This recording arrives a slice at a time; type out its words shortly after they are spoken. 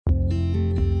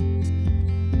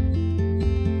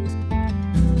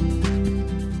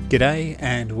G'day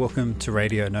and welcome to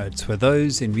Radio Notes, where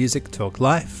those in music talk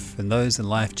life and those in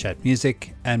life chat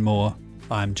music and more.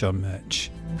 I'm John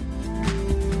Murch.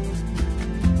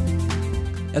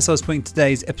 As I was putting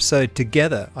today's episode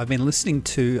together, I've been listening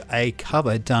to a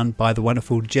cover done by the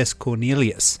wonderful Jess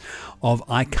Cornelius of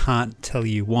I Can't Tell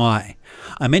You Why.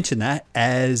 I mention that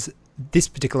as this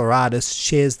particular artist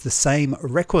shares the same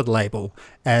record label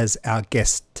as our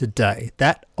guest today,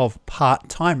 that of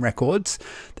Part-Time Records,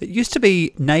 that used to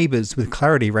be neighbours with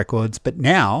Clarity Records, but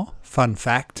now, fun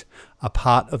fact, are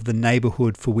part of the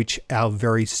neighbourhood for which our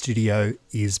very studio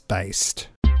is based.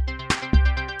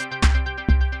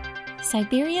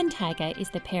 Siberian Tiger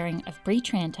is the pairing of Bree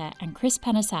Tranter and Chris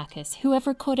Panasakis, who have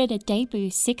recorded a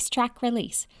debut 6-track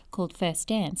release called First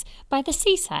Dance by the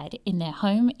seaside in their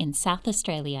home in South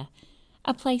Australia,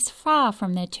 a place far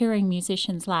from their touring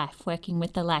musician's life working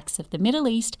with the likes of the Middle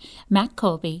East, Matt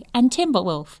Corby and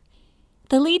Timberwolf.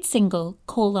 The lead single,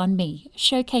 Call on Me,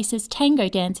 showcases tango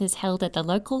dances held at the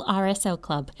local RSL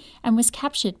club and was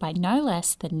captured by no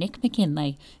less than Nick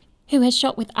McKinley, who has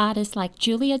shot with artists like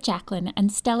Julia Jacklin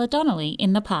and Stella Donnelly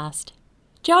in the past.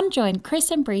 John joined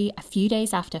Chris and Bree a few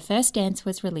days after First Dance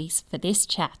was released for this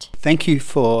chat. Thank you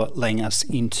for letting us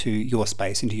into your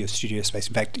space, into your studio space,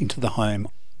 in fact, into the home.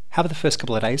 How have the first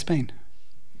couple of days been?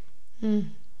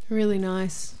 Really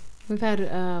nice. We've had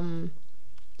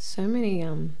so many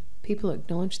people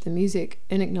acknowledge the music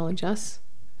and acknowledge us.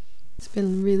 It's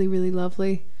been really, really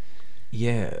lovely.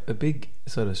 Yeah, a big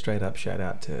sort of straight up shout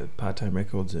out to Part-Time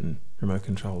Records and Remote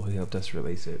Control who helped us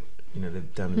release it. You know,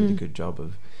 they've done a really good job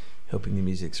of helping the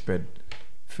music spread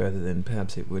further than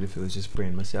perhaps it would if it was just Bree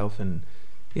and myself. And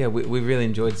yeah, we really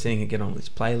enjoyed seeing it get on its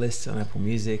playlists on Apple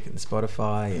Music and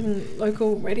Spotify and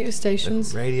local radio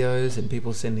stations, local radios, and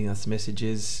people sending us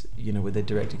messages, you know, with their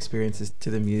direct experiences to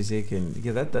the music. And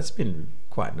yeah, that's been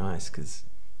quite nice, because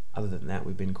other than that,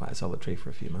 we've been quite solitary for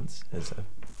a few months, as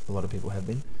a lot of people have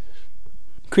been.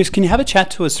 Chris, can you have a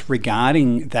chat to us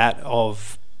regarding that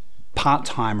of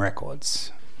Part-Time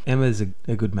Records? Emma's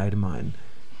a good mate of mine,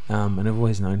 and I've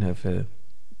always known her for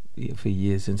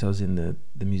years, since I was in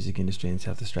the music industry in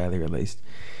South Australia at least.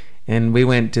 And we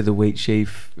went to the Wheat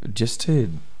Sheaf just to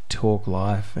talk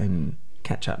life and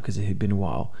catch up, because it had been a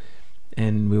while.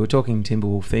 And we were talking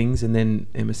Timberwolf things, and then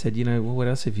Emma said, you know, well, what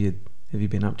else have you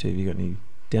been up to? Have you got any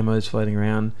demos floating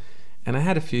around? And I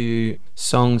had a few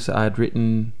songs that I'd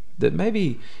written that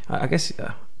maybe, I guess,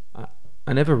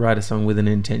 I never write a song with an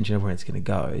intention of where it's going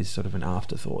to go. It's sort of an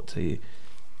afterthought. So you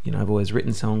know, I've always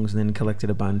written songs and then collected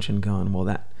a bunch and gone, well,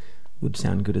 that would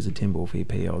sound good as a Timberwolf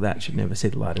EP, or that should never see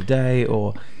the light of day.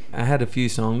 Or I had a few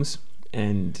songs,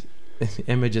 and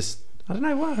Emma just, I don't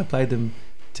know why, I played them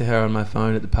to her on my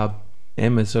phone at the pub.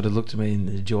 Emma sort of looked at me and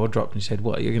the jaw dropped and she said,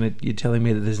 what, you're telling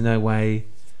me that there's no way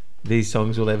these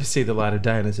songs will ever see the light of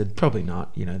day? And I said, probably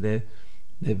not. You know,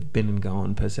 they've been and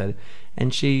gone per se.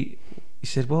 And she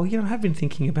said, well, you know, I've been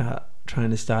thinking about trying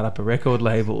to start up a record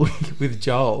label with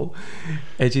Joel.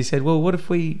 And she said, well, what if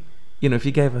we, you know, if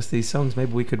you gave us these songs,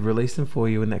 maybe we could release them for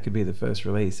you and that could be the first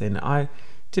release. And I,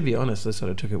 to be honest, I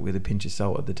sort of took it with a pinch of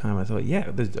salt at the time. I thought, yeah,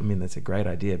 that's a great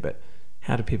idea, but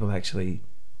how do people actually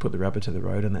put the rubber to the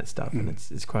road on that stuff? And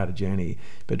it's quite a journey.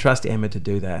 But trust Emma to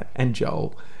do that, and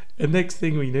Joel. And next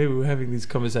thing we knew, we were having these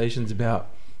conversations about,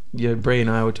 you know, Bree and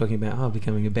I were talking about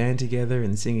becoming a band together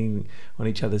and singing on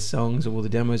each other's songs, all the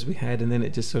demos we had, and then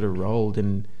it just sort of rolled,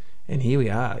 and here we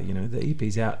are. You know, the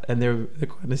EP's out, and they're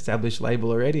quite an established label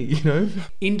already. You know,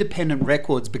 independent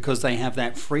records, because they have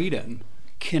that freedom,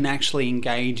 can actually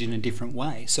engage in a different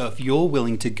way. So if you're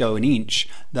willing to go an inch,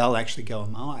 they'll actually go a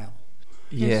mile.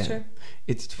 Yeah,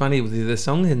 it's funny. The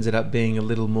song ended up being a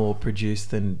little more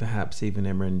produced than perhaps even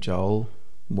Emma and Joel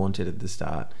wanted at the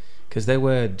start, because they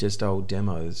were just old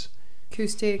demos,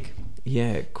 acoustic.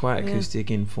 Yeah, quite acoustic,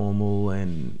 informal,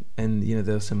 and you know,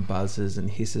 there were some buzzes and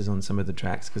hisses on some of the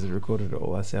tracks because we recorded it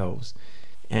all ourselves.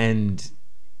 And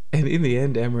in the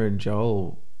end, Emma and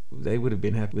Joel, they would have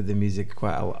been happy with the music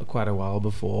quite a while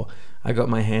before I got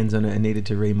my hands on it and needed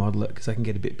to remodel it, because I can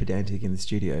get a bit pedantic in the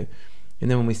studio. And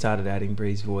then when we started adding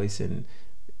Bree's voice and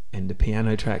the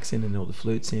piano tracks in and all the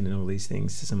flutes in and all these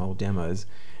things to some old demos,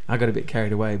 I got a bit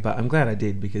carried away. But I'm glad I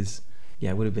did, because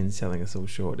yeah, it would have been selling us all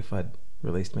short if I'd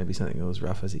released maybe something that was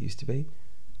rough as it used to be.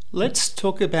 Let's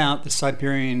talk about the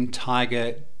Siberian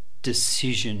Tiger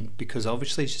decision, because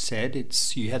obviously, as you said,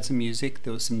 you had some music,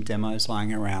 there were some demos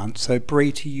lying around. So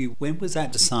Bree, to you, when was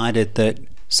that decided that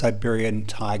Siberian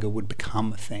Tiger would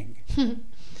become a thing?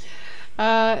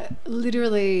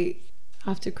 Literally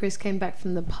after Chris came back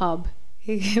from the pub,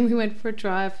 we went for a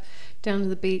drive down to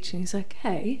the beach, and he's like,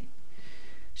 hey,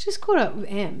 just caught up with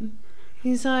Em.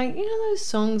 He's like, you know those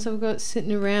songs I've got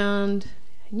sitting around,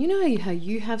 and you know how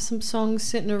you have some songs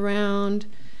sitting around.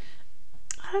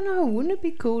 I don't know, wouldn't it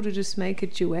be cool to just make a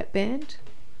duet band?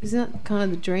 Isn't that kind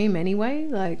of the dream anyway?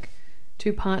 Like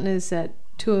two partners that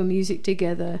tour music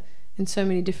together in so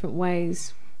many different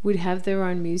ways would have their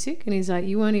own music. And he's like,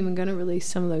 you weren't even going to release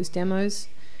some of those demos,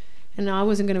 and I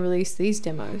wasn't going to release these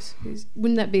demos.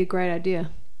 Wouldn't that be a great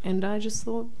idea? And I just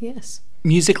thought, yes.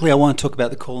 Musically, I want to talk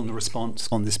about the call and the response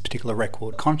on this particular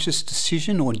record. Conscious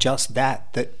decision, or just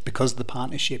that because of the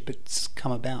partnership it's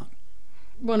come about?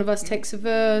 One of us takes a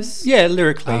verse. Yeah,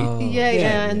 lyrically. Oh.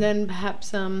 Yeah, and then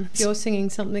perhaps if you're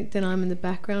singing something, then I'm in the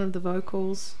background of the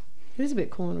vocals. It is a bit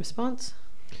call and response.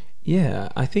 Yeah,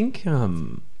 I think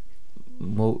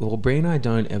well, Brie and I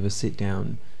don't ever sit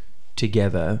down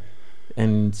together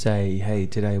and say, hey,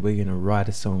 today we're going to write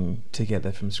a song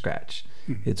together from scratch.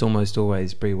 It's almost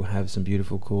always Brie will have some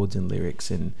beautiful chords and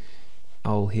lyrics, and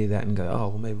I'll hear that and go, oh,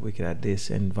 well, maybe we could add this,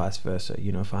 and vice versa.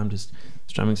 You know, if I'm just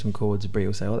strumming some chords, Brie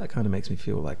will say, well, that kind of makes me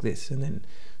feel like this. And then,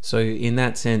 so in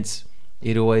that sense,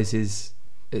 it always is,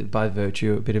 by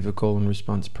virtue, a bit of a call and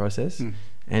response process.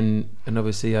 And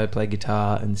obviously I play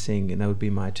guitar and sing, and that would be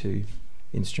my two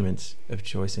instruments of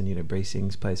choice. And, you know, Brie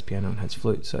sings, plays piano and has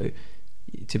flute. So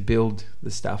to build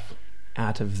the stuff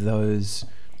out of those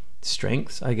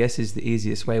strengths, I guess, is the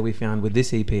easiest way we found with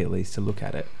this EP, at least, to look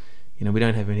at it. You know, we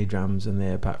don't have any drums in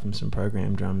there apart from some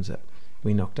programmed drums that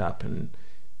we knocked up, and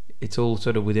it's all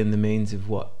sort of within the means of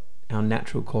what our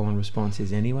natural call and response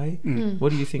is anyway.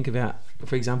 What do you think about,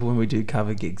 for example, when we do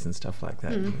cover gigs and stuff like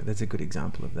that? You know, that's a good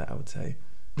example of that, I would say.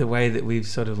 The way that we've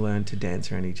sort of learned to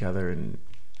dance around each other, and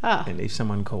if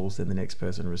someone calls, then the next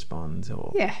person responds.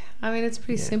 Or yeah, I mean, it's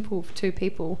pretty simple for two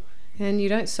people, and you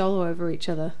don't solo over each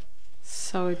other,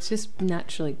 so it's just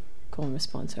naturally call and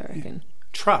response, I reckon.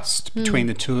 Trust between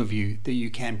the two of you that you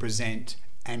can present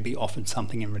and be offered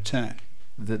something in return.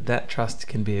 That trust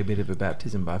can be a bit of a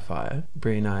baptism by fire.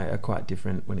 Brie and I are quite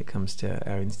different when it comes to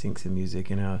our instincts in music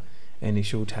and our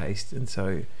initial taste, and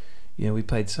so, you know, we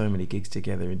played so many gigs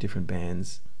together in different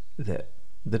bands that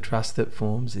the trust that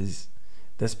forms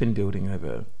that's been building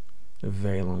over a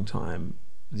very long time.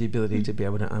 The ability to be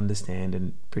able to understand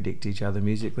and predict each other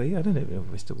musically, I don't know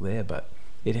if we're still there, but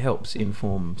it helps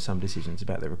inform some decisions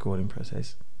about the recording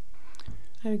process.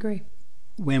 I agree.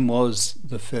 When was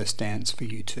the first dance for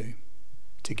you two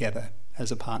together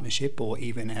as a partnership, or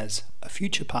even as a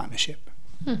future partnership?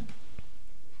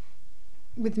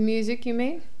 With music, you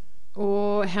mean?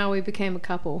 Or how we became a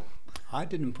couple? I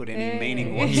didn't put any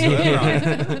meaning whatsoever on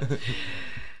it.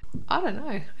 I don't know.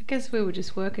 I guess we were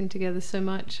just working together so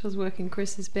much. I was working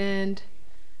Chris's band,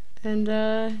 and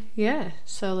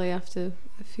slowly after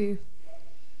a few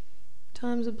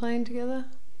times of playing together,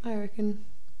 I reckon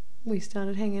we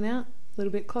started hanging out a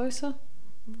little bit closer.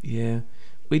 Yeah,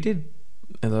 we did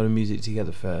a lot of music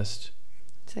together first.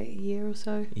 Say a year or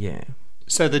so. Yeah.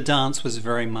 So the dance was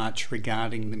very much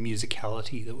regarding the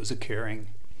musicality that was occurring.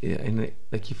 Yeah, and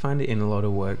like you find it in a lot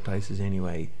of workplaces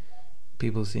anyway.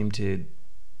 People seem to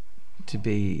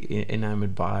be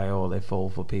enamored by, or they fall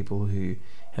for people who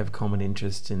have common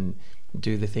interests and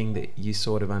do the thing that you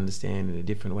sort of understand in a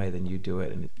different way than you do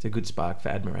it, and it's a good spark for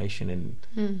admiration. And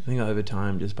I think over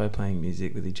time, just by playing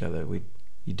music with each other,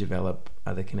 you develop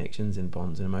other connections and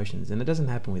bonds and emotions. And it doesn't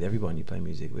happen with everyone you play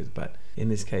music with, but in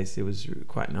this case it was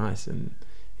quite nice, and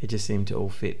it just seemed to all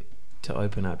fit to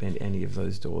open up any of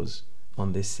those doors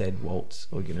on this said waltz,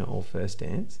 or, you know, or first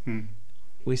dance.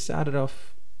 We started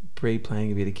off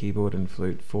playing a bit of keyboard and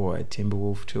flute for a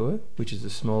Timberwolf tour, which is a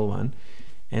small one,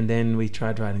 and then we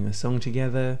tried writing a song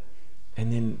together,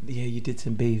 and then you did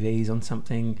some BVs on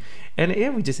something,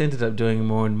 and we just ended up doing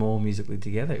more and more musically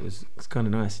together. It's kind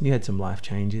of nice. And you had some life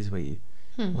changes where you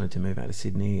wanted to move out of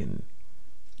Sydney, and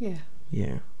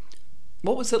yeah.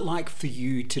 What was it like for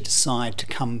you to decide to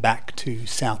come back to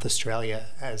South Australia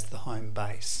as the home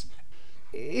base?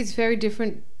 It's very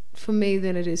different for me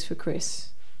than it is for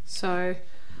Chris. So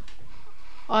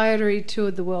I had already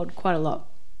toured the world quite a lot.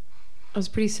 I was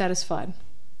pretty satisfied.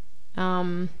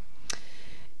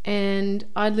 And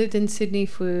I'd lived in Sydney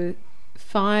for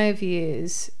 5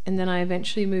 years, and then I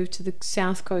eventually moved to the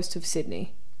south coast of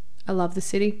Sydney. I love the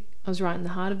city. I was right in the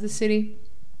heart of the city,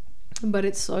 but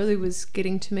it slowly was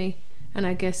getting to me. And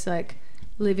I guess, like,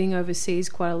 living overseas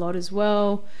quite a lot as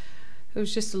well, it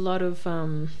was just a lot of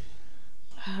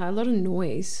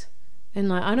noise. And,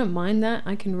 like, I don't mind that.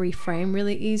 I can reframe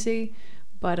really easy,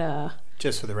 but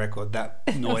just for the record, that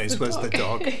noise was the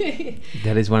dog.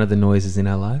 That is one of the noises in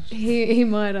our lives. He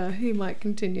might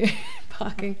continue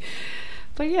barking.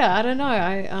 But yeah, I don't know.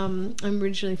 I'm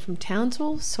originally from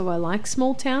Townsville, so I like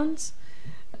small towns.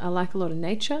 I like a lot of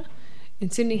nature,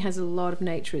 And Sydney has a lot of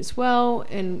nature as well,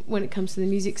 and when it comes to the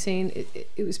music scene,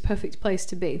 it was a perfect place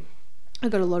to be. I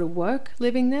got a lot of work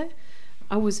living there.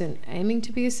 I wasn't aiming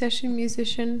to be a session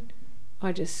musician.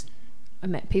 I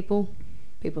met people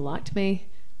liked me,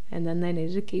 and then they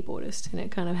needed a keyboardist, and it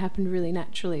kind of happened really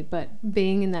naturally. But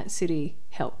being in that city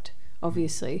helped,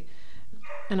 obviously,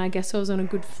 and I guess I was on a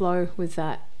good flow with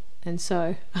that. And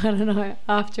so, I don't know,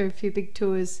 after a few big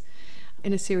tours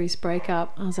in a serious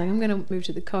breakup, I was like, I'm going to move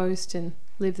to the coast and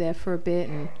live there for a bit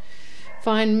and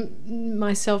find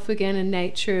myself again in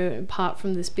nature apart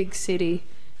from this big city.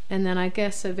 And then I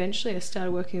guess eventually I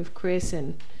started working with Chris,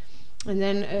 and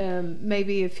then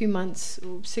maybe a few months,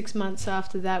 6 months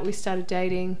after that, we started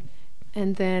dating.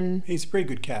 And then he's a pretty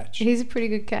good catch. He's a pretty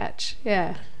good catch,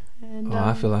 yeah. And,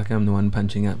 I feel like I'm the one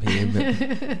punching up here. But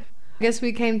I guess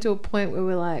we came to a point where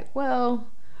we're like, well,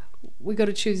 we got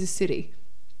to choose a city.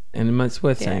 And it's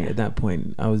worth saying, at that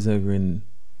point, I was over in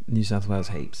New South Wales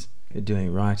heaps,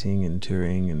 doing writing and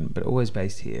touring, but always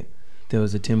based here. There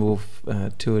was a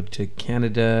Timberwolf tour to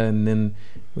Canada, and then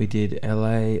we did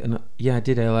LA. And I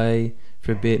did LA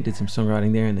for a bit, did some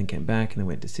songwriting there, and then came back, and then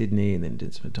went to Sydney, and then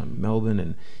did some time in Melbourne.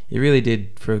 And it really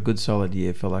did, for a good solid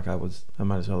year, felt like I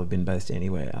might as well have been based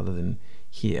anywhere other than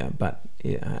here. But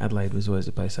Adelaide was always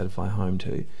a place I'd fly home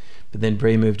to. But then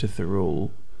Bree moved to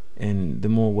Thirroul, and the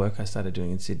more work I started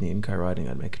doing in Sydney and co-writing,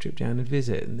 I'd make a trip down and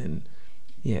visit, and then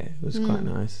it was quite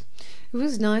nice. It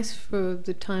was nice for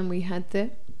the time we had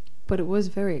there, but it was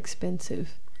very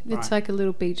expensive. Right. It's like a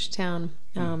little beach town,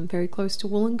 very close to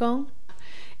Wollongong.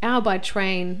 Hour by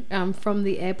train from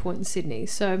the airport in Sydney.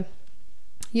 So,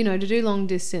 to do long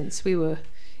distance, it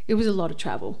was a lot of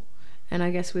travel, and I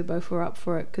guess we both were up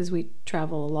for it because we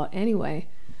travel a lot anyway.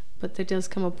 But there does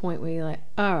come a point where you're like,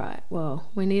 all right, well,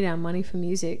 we need our money for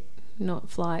music, not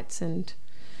flights, and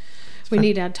we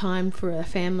need our time for our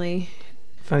family.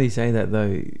 Funny you say that,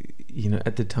 though.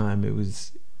 At the time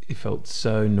it felt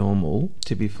so normal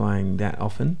to be flying that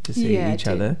often to see each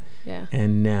other. Yeah.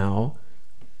 And now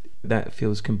that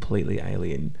feels completely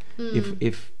alien.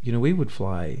 If we would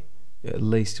fly at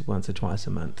least once or twice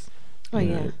a month.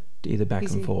 Either back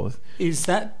and forth. Is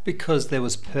that because there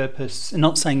was purpose?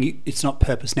 Not saying it's not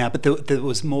purpose now, but there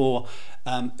was more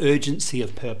urgency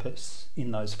of purpose in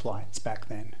those flights back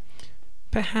then.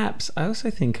 Perhaps. I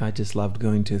also think I just loved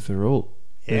going to Thirroul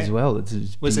as well.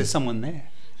 Was there someone there?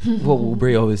 Well,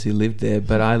 Brie obviously lived there,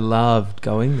 but I loved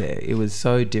going there. It was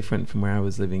so different from where I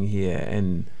was living here,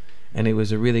 and it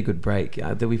was a really good break.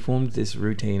 That we formed this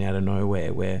routine out of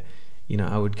nowhere where,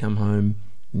 I would come home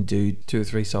and do 2 or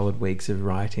 3 solid weeks of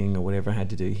writing or whatever I had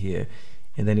to do here,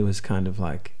 and then it was kind of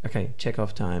like, okay, check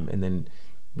off time, and then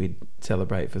we'd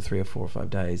celebrate for 3 or 4 or 5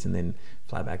 days and then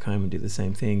fly back home and do the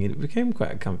same thing. It became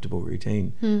quite a comfortable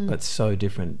routine, but so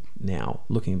different now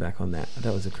looking back on that.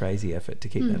 That was a crazy effort to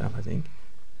keep that up, I think.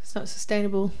 It's not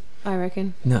sustainable, I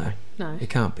reckon. No, it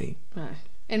can't be. No.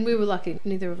 And we were lucky,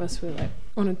 neither of us were like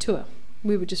on a tour.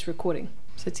 We were just recording,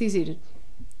 so it's easy to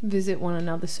visit one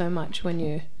another so much when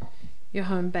you're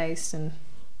home based and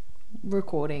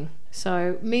recording.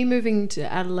 So me moving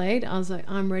to Adelaide, I was like,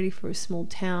 I'm ready for a small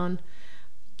town.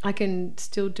 I can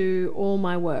still do all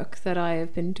my work that I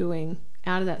have been doing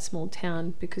out of that small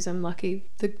town because I'm lucky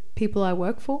the people I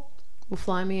work for will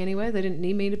fly me anywhere. They didn't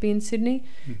need me to be in Sydney,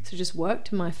 so it just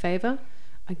worked in my favour.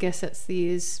 I guess that's the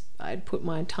years I'd put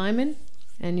my time in,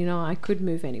 and I could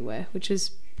move anywhere, which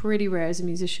is pretty rare as a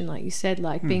musician, like you said.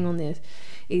 Like being on the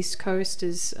East Coast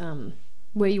is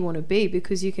where you want to be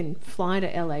because you can fly to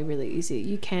LA really easy.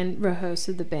 You can rehearse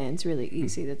with the bands really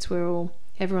easy. That's where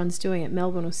everyone's doing it,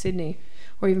 Melbourne or Sydney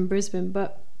or even Brisbane.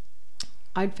 But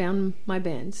I'd found my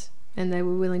bands and they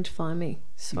were willing to fly me.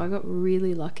 So I got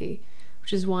really lucky,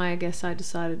 which is why I guess I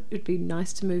decided it'd be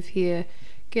nice to move here,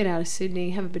 get out of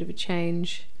Sydney, have a bit of a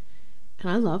change. And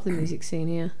I love the music scene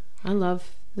here. I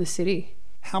love the city.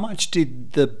 How much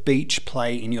did the beach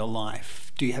play in your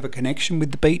life? Do you have a connection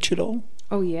with the beach at all?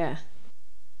 Oh, yeah.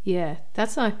 Yeah,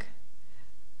 that's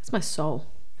my soul.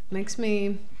 It makes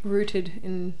me rooted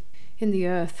in the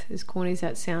earth, as corny as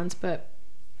that sounds, but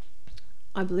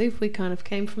I believe we kind of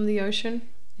came from the ocean,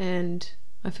 and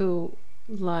I feel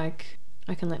like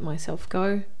I can let myself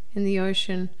go in the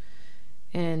ocean,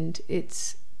 and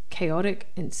it's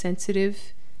chaotic and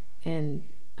sensitive, and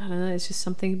I don't know, it's just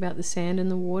something about the sand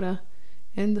and the water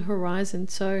and the horizon.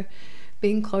 So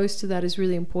being close to that is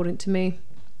really important to me.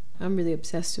 I'm really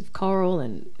obsessed with coral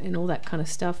and all that kind of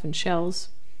stuff and shells.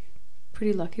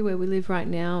 Pretty lucky where we live right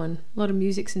now, and a lot of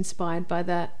music's inspired by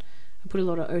that. I put a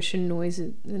lot of ocean noise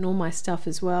in all my stuff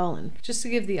as well, and just to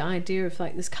give the idea of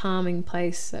like this calming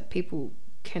place that people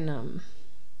can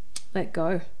let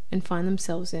go and find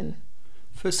themselves in.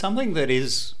 For something that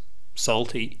is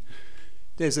salty,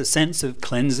 there's a sense of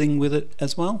cleansing with it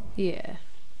as well. Yeah.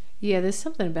 Yeah, there's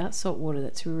something about salt water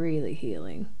that's really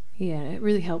healing. Yeah, it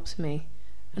really helps me.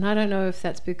 And I don't know if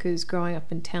that's because growing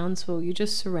up in Townsville, you're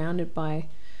just surrounded by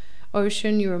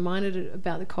ocean. You're reminded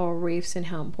about the coral reefs and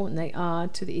how important they are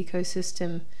to the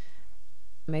ecosystem.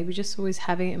 Maybe just always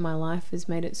having it in my life has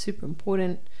made it super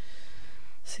important.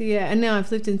 So yeah, and now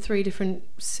I've lived in 3 different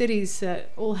cities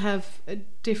that all have a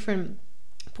different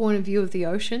point of view of the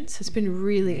ocean. So it's been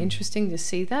really interesting to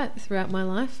see that throughout my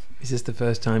life. Is this the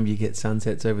first time you get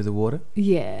sunsets over the water?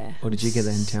 Yeah. Or did you get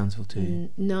that in Townsville too?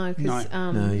 No, because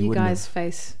No, you you wouldn't guys have.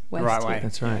 face west. Right way.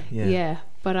 That's right, yeah. Yeah,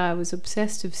 but I was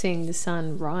obsessed of seeing the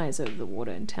sun rise over the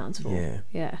water in Townsville. Yeah.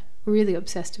 Yeah, really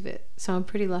obsessed of it. So I'm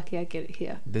pretty lucky I get it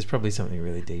here. There's probably something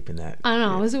really deep in that. I don't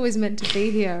know, I was always meant to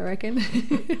be here, I reckon.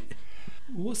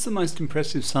 What's the most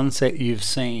impressive sunset you've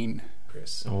seen,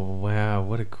 Chris? Oh, wow,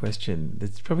 what a question.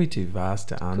 It's probably too vast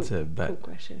to answer, cool but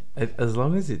question. as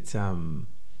long as it's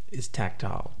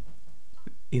tactile,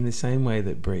 in the same way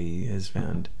that Bree has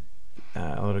found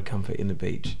a lot of comfort in the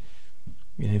beach,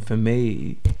 for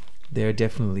me, there are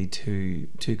definitely two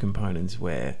components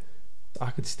where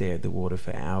I could stare at the water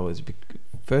for hours.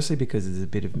 Firstly, because there's a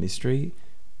bit of mystery.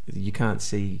 You can't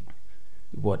see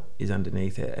what is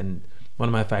underneath it, and one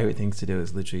of my favourite things to do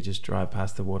is literally just drive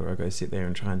past the water or go sit there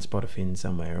and try and spot a fin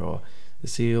somewhere or a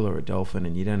seal or a dolphin,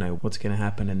 and you don't know what's going to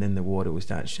happen, and then the water will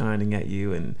start shining at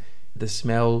you, and the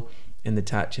smell and the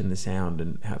touch and the sound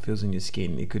and how it feels on your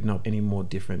skin, it could not any more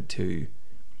different to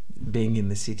being in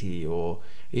the city or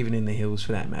even in the hills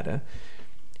for that matter.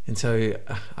 And so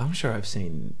I'm sure I've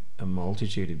seen a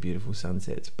multitude of beautiful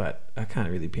sunsets, but I can't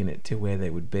really pin it to where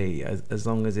they would be, as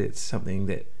long as it's something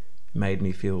that made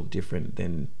me feel different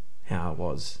than how I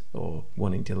was or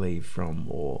wanting to leave from,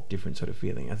 or different sort of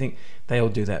feeling. I think they all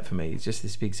do that for me. It's just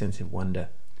this big sense of wonder.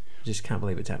 I just can't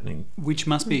believe it's happening. Which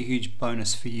must be a huge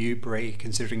bonus for you, Bree,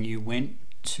 considering you went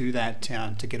to that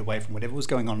town to get away from whatever was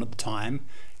going on at the time.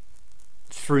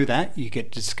 Through that, you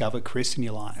get to discover Chris in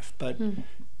your life. But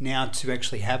now to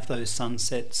actually have those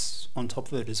sunsets on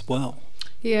top of it as well.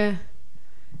 Yeah.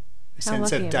 A How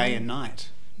sense lucky of am day I? and night.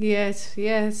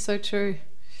 It's so true.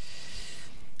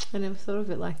 I never thought of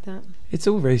it like that. It's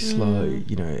all very slow,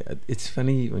 It's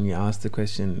funny when you ask the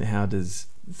question, how does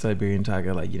Siberian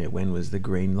Tiger, when was the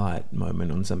green light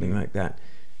moment on something like that?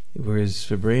 Whereas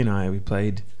for Bree and I, we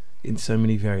played in so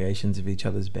many variations of each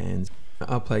other's bands.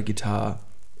 I'll play guitar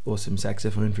or some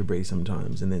saxophone for Bree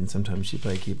sometimes, and then sometimes she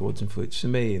play keyboards and flutes for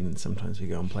me, and then sometimes we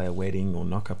go and play a wedding or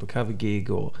knock up a cover gig,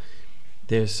 or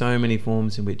there are so many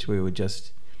forms in which we were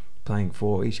just playing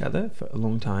for each other for a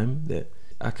long time that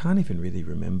I can't even really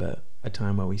remember a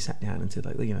time where we sat down and said,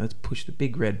 let's push the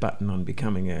big red button on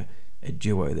becoming a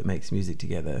duo that makes music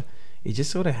together. It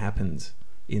just sort of happens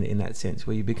in that sense,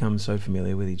 where you become so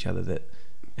familiar with each other that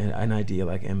an idea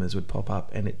like Emma's would pop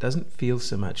up, and it doesn't feel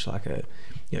so much like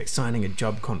like signing a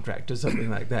job contract or something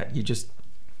like that. You just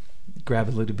grab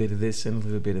a little bit of this and a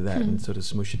little bit of that and sort of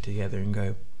smush it together and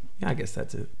go, yeah, I guess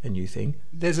that's a new thing.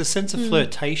 There's a sense of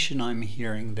flirtation I'm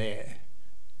hearing there.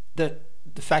 That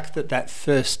the fact that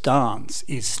first dance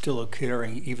is still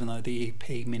occurring even though the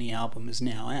EP mini album is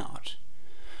now out.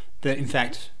 That in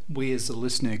fact we as a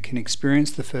listener can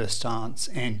experience the first dance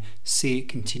and see it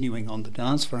continuing on the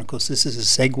dance floor. And of course this is a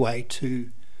segue to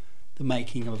the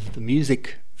making of the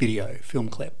music video film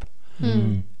clip.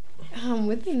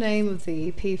 With the name of the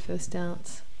EP First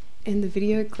Dance and the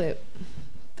video clip,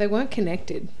 they weren't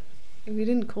connected. We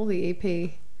didn't call the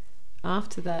EP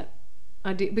after that.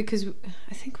 I did, because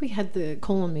I think we had the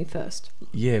Call on Me first.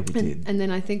 Yeah, we did. And then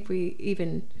I think we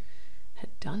even had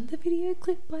done the video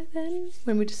clip by then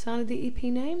when we decided the EP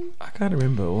name. I can't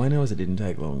remember. All I know is it didn't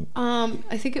take long.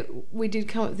 I think we did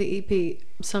come up with the EP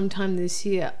sometime this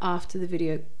year after the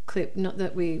video clip. Not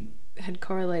that we had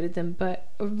correlated them,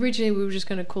 but originally we were just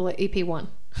going to call it EP1.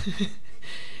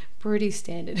 Pretty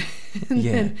standard.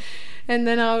 And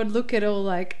then I would look at all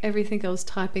everything I was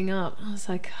typing up. I was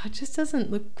like, it just doesn't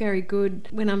look very good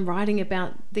when I'm writing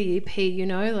about the EP,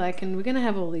 and we're going to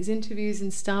have all these interviews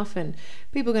and stuff and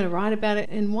people are going to write about it,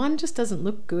 and one just doesn't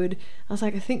look good. I was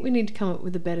like, I think we need to come up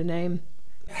with a better name.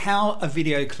 How a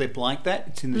video clip like that,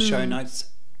 it's in the show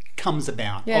notes, comes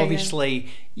about. Yeah, Obviously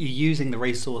you're using the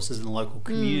resources in the local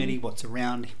community, what's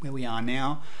around where we are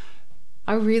now.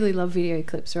 I really love video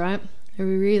clips, right? I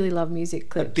really love music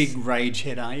clips. A big rage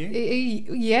head, are you?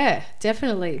 Yeah,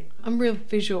 definitely. I'm real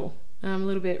visual. I'm a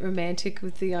little bit romantic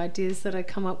with the ideas that I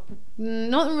come up.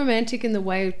 Not romantic in the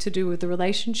way to do with the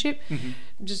relationship,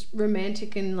 just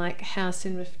romantic in like how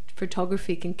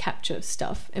cinematography can capture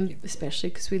stuff, and especially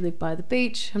because we live by the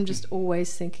beach, I'm just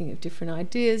always thinking of different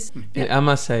ideas. I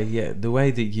must say, the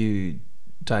way that you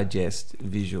digest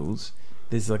visuals,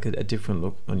 there's like a different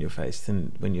look on your face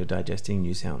than when you're digesting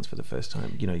new sounds for the first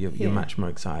time. You know, you're much more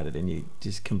excited, and you're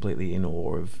just completely in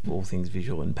awe of all things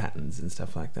visual and patterns and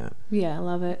stuff like that. Yeah, I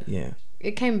love it. Yeah.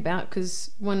 It came about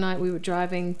because one night we were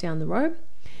driving down the road,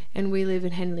 and we live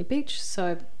in Henley Beach,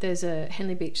 so there's a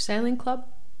Henley Beach sailing club.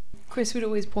 Chris would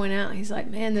always point out, he's like,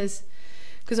 man,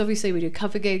 because obviously we do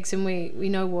cover gigs and we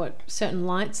know what certain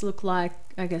lights look like.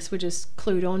 I guess we're just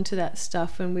clued on to that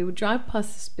stuff, and we would drive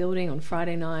past this building on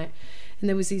Friday night, and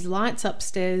there was these lights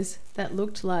upstairs that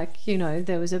looked like, you know,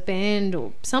 there was a band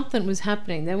or something was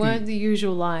happening. There weren't the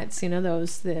usual lights, you know, there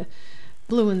was the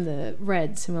blue and the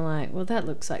reds, and we're like, well, that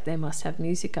looks like they must have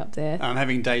music up there. I'm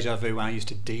having deja vu when I used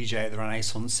to DJ at the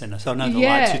Renaissance Centre, so I know the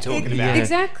lights you're talking about.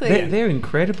 Exactly. They're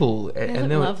incredible. They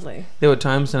look lovely. There were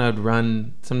times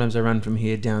when sometimes I run from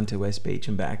here down to West Beach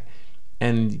and back,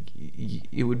 and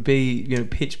it would be, you know,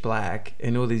 pitch black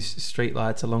and all these street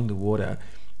lights along the water.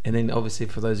 And then obviously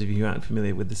for those of you who aren't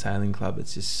familiar with the sailing club,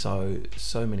 it's just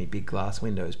so many big glass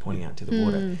windows pointing out to the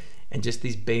water, and just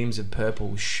these beams of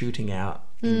purple shooting out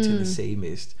into the sea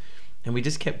mist. And we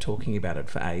just kept talking about it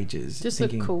for ages. Just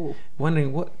thinking, looked cool.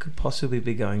 Wondering what could possibly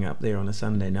be going up there on a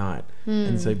Sunday night.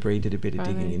 And so Bree did a bit of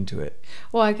digging into it.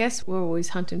 Well, I guess we're always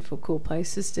hunting for cool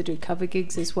places to do cover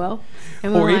gigs as well.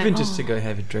 And or even just to go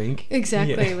have a drink.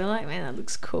 Exactly. Yeah. We're like, man, that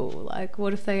looks cool. Like,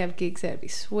 what if they have gigs? That'd be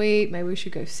sweet. Maybe we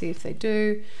should go see if they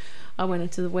do. I went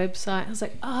into the website. I was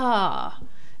like,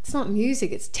 it's not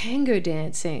music, it's tango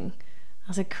dancing. I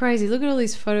was like, crazy. Look at all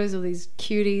these photos of these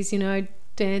cuties, you know,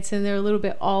 dancing. They're a little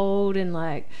bit old, and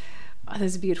like,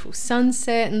 there's a beautiful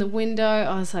sunset in the window.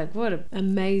 I was like, what an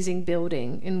amazing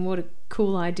building, and what a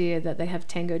cool idea that they have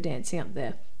tango dancing up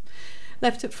there.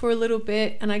 Left it for a little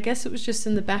bit, and I guess it was just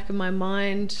in the back of my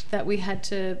mind that we had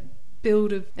to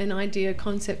build an idea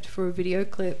concept for a video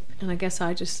clip. And I guess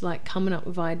I just like coming up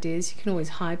with ideas. You can always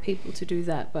hire people to do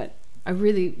that, but I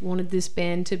really wanted this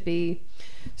band to be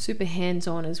super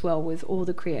hands-on as well with all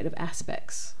the creative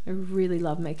aspects. I really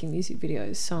love making music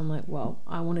videos, so I'm like, well,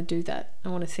 I want to do that. I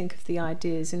want to think of the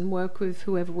ideas and work with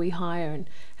whoever we hire and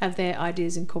have their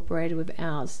ideas incorporated with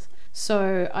ours.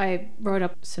 So I wrote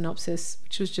up a synopsis,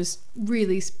 which was just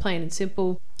really plain and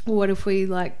simple. What if we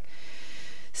like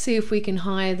see if we can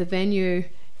hire the venue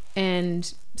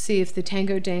and see if the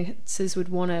tango dancers would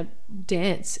want to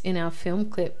dance in our film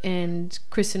clip, and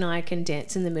Chris and I can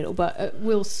dance in the middle, but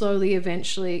we'll slowly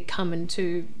eventually come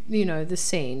into, you know, the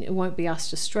scene. It won't be us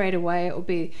just straight away. It will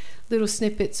be little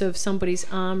snippets of somebody's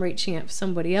arm reaching out for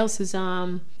somebody else's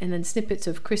arm, and then snippets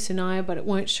of Chris and I, but it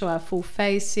won't show our full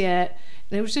face yet.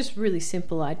 And it was just a really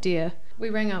simple idea. We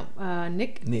rang up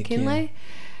Nick Kinley,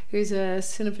 who's a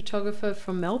cinematographer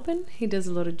from Melbourne. He does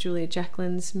a lot of Julia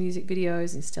Jacquelin's music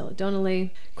videos and Stella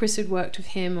Donnelly. Chris had worked with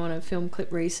him on a film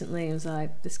clip recently and was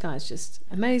like, this guy's just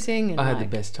amazing. And I had like,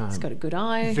 the best time. He's got a good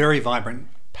eye. Very vibrant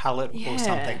palette or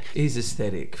something. His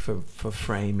aesthetic for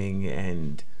framing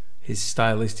and his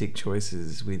stylistic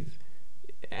choices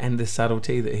and the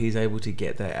subtlety that he's able to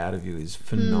get that out of you is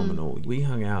phenomenal. We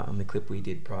hung out on the clip we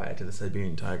did prior to the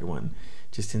Siberian Tiger one,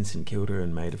 just in St Kilda,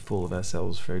 and made a fool of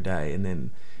ourselves for a day, and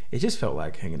then it just felt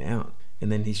like hanging out. And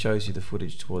then he shows you the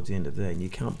footage towards the end of the day, and you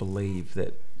can't believe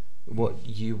that what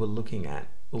you were looking at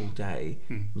all day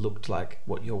looked like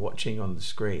what you're watching on the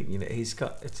screen. You know,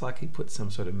 it's like he puts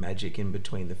some sort of magic in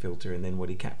between the filter and then what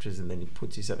he captures, and then he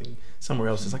puts you something somewhere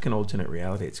else. It's like an alternate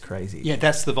reality. It's crazy. Yeah,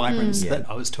 that's the vibrance that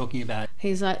I was talking about.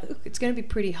 He's like, look, it's going to be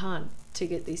pretty hard to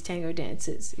get these tango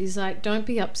dancers. He's like, don't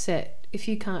be upset if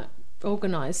you can't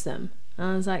organise them. And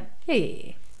I was like,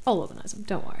 yeah, I'll organise them,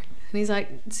 don't worry. And he's like,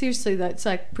 seriously though, it's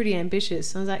like pretty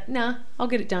ambitious. And I was like, nah, I'll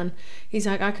get it done. He's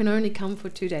like, I can only come for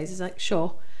 2 days. He's like,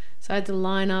 sure. So I had to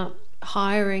line up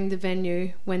hiring the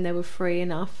venue when they were free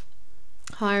enough,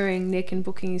 hiring Nick and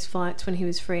booking his flights when he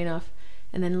was free enough,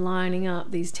 and then lining up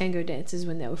these tango dancers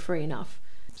when they were free enough.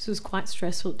 This was quite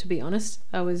stressful, to be honest.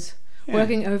 I was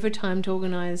working overtime to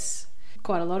organise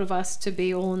quite a lot of us to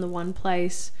be all in the one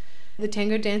place. The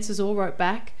tango dancers all wrote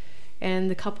back, and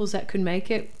the couples that could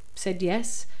make it said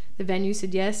yes. The venue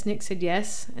said yes, Nick said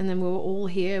yes, and then we were all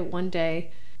here one day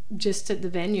just at the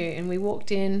venue, and we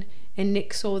walked in and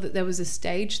Nick saw that there was a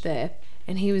stage there,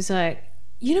 and he was like,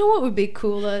 you know what would be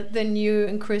cooler than you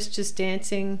and Chris just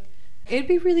dancing? It'd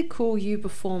be really cool you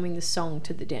performing the song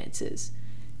to the dancers.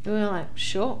 And we were like,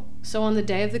 sure. So on the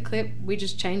day of the clip, we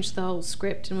just changed the whole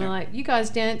script and we're like, you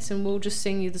guys dance and we'll just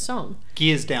sing you the song.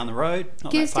 Gears down the road.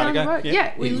 Not Gears that far down to the go. road.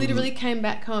 Yeah, we literally came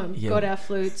back home, got our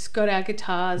flutes, got our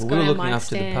guitars, got our mic stands. We were looking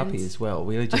after the puppy as well.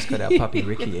 We just got our puppy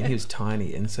Ricky, and he was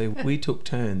tiny. And so we took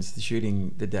turns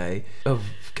shooting the day of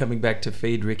coming back to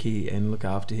feed Ricky and look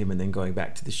after him and then going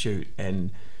back to the shoot.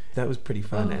 And that was pretty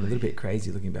fun and a little bit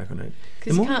crazy looking back on it.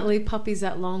 Because you can't leave puppies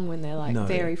that long when they're like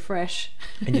very fresh.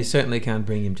 And you certainly can't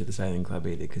bring him to the sailing club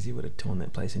either, because he would have torn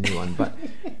that place a new one. But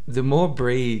the more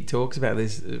Bree talks about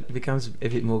this, it becomes a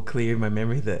bit more clear in my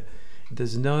memory that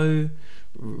there's no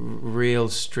real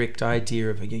strict idea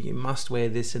of you must wear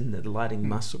this and the lighting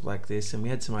must look like this. And we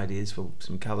had some ideas for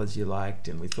some colours you liked,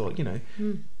 and we thought,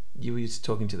 you were just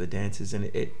talking to the dancers,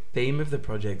 and theme of the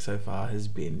project so far has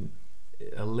been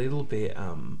a little bit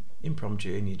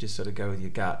impromptu, and you just sort of go with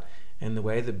your gut. And the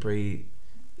way that Bree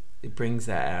brings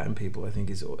that out in people, I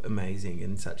think, is amazing,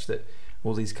 and such that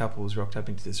all these couples rocked up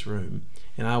into this room,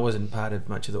 and I wasn't part of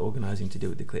much of the organising to do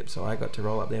with the clip, so I got to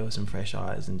roll up there with some fresh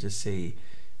eyes and just see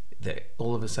that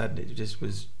all of a sudden it just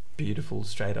was beautiful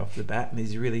straight off the bat. And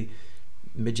these really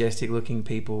majestic looking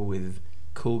people with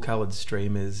cool coloured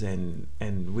streamers, and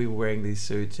we were wearing these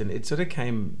suits, and it sort of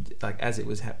came, like, as it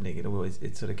was happening,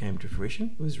 it sort of came to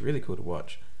fruition. It was really cool to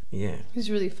watch. Yeah, it was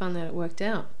really fun that it worked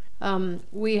out.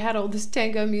 We had all this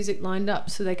tango music lined up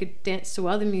so they could dance to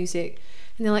other music,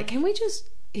 and they're like, can we just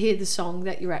hear the song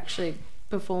that you're actually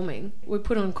performing? We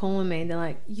put on Call on Me, and they're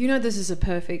like, this is a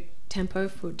perfect tempo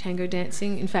for tango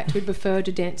dancing. In fact, we'd prefer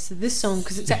to dance to this song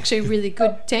because it's actually a really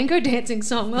good tango dancing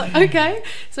song. We're like, okay.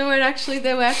 So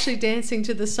they were actually dancing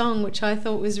to the song, which I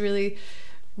thought was really,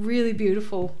 really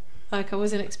beautiful. Like, I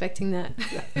wasn't expecting that.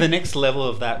 The next level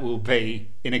of that will be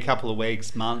in a couple of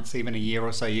weeks, months, even a year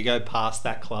or so. You go past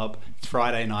that club, it's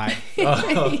Friday night,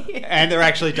 and they're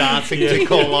actually dancing to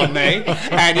Call on Me,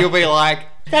 and you'll be like,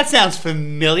 that sounds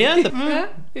familiar.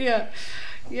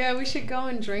 Yeah, we should go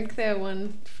and drink there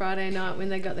one Friday night when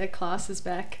they got their classes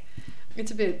back.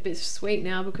 It's a bit sweet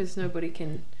now because nobody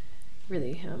can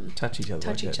really touch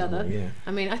each other. Yeah.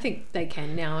 I mean, I think they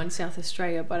can now in South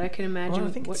Australia, but I can imagine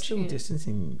I think it's still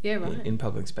distancing in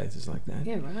public spaces like that.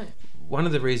 Yeah, right. One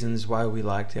of the reasons why we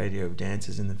liked the idea of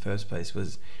dances in the first place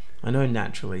was, I know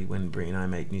naturally when Bree and I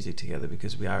make music together,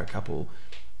 because we are a couple,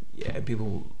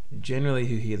 people generally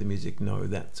who hear the music know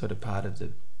that sort of part of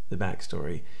the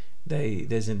backstory.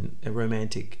 There's a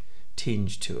romantic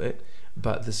tinge to it,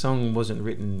 but the song wasn't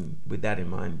written with that in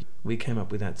mind. We came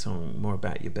up with that song more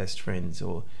about your best friends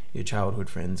or your childhood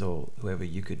friends or whoever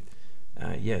you could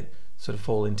sort of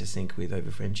fall into sync with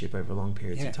over friendship over long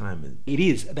periods of time. It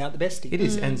is about the bestie. It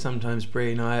is, and sometimes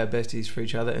Bree and I are besties for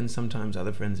each other, and sometimes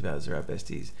other friends of ours are our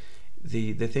besties.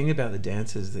 The thing about the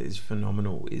dancers that is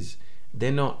phenomenal is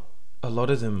they're not, a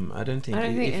lot of them, I don't think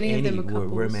any of them were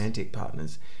romantic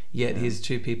partners, yet here's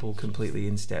two people completely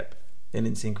in step and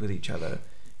in sync with each other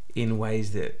in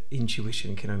ways that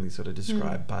intuition can only sort of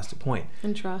describe past a point.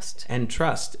 And trust. And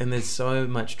there's so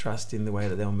much trust in the way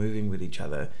that they were moving with each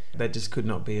other. That just could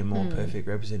not be a more perfect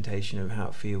representation of how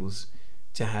it feels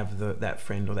to have that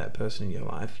friend or that person in your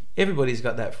life. Everybody's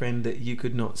got that friend that you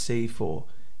could not see for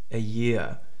a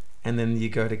year, and then you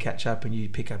go to catch up and you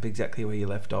pick up exactly where you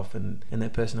left off, and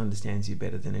that person understands you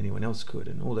better than anyone else could,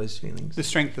 and all those feelings. The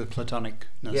strength of platonicness.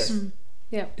 Yes.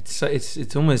 Yeah.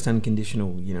 It's almost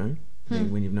unconditional,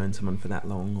 when you've known someone for that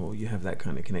long, or you have that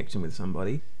kind of connection with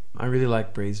somebody. I really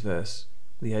like Bree's verse,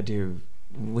 the idea of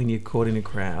when you're caught in a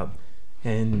crowd,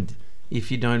 and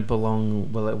if you don't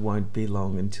belong, well, it won't be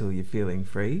long until you're feeling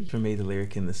free. For me, the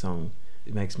lyric in the song,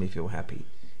 it makes me feel happy,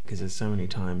 because there's so many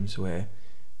times where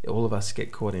all of us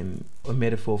get caught in a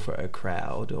metaphor for a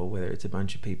crowd, or whether it's a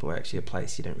bunch of people or actually a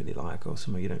place you don't really like or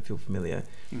somewhere you don't feel familiar.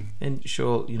 And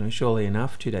surely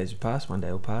enough, 2 days will pass, 1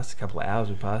 day will pass, a couple of hours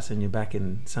will pass, and you're back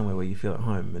in somewhere where you feel at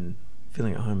home, and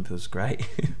feeling at home feels great.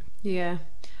 Yeah,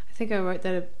 I think I wrote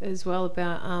that as well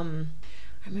about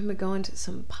I remember going to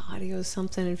some party or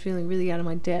something and feeling really out of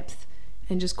my depth,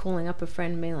 and just calling up a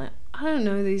friend and being like, I don't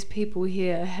know these people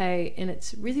here, hey, and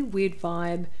it's a really weird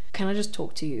vibe, can I just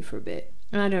talk to you for a bit?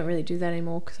 And I don't really do that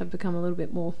anymore because I've become a little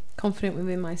bit more confident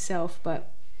within myself,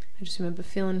 but I just remember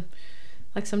feeling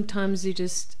like sometimes you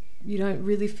don't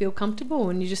really feel comfortable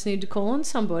and you just need to call on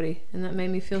somebody, and that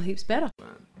made me feel heaps better. 1,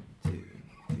 2,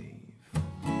 3, 4.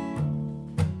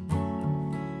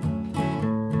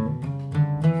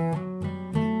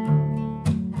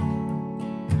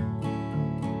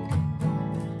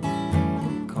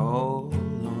 Call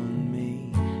on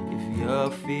me if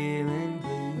you're feeling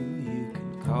blue. You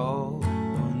can call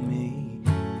on me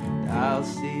and I'll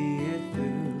see it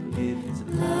through. If it's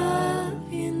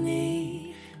love you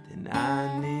need, then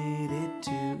I need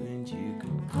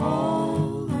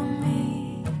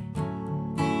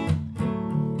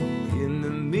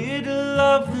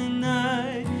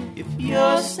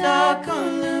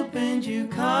and you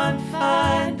can't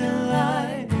find the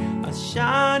light, I'll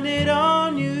shine it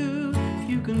on you.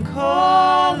 You can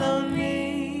call on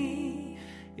me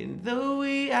in the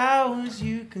wee hours.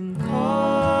 You can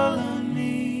call on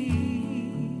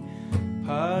me,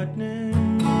 partner.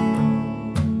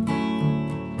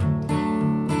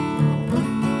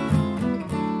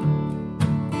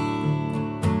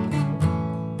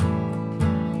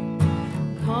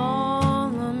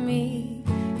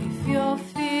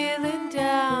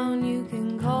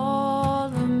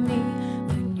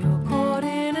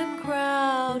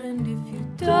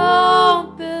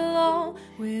 Don't belong,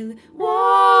 well, it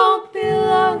won't be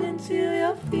long until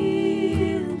you're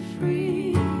feeling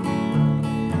free.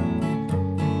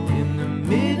 In the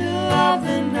middle of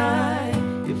the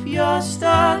night, if you're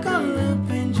stuck on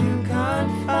loop and you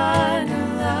can't find a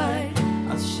light,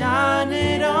 I'll shine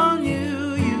it on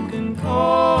you. You can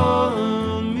call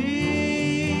on me.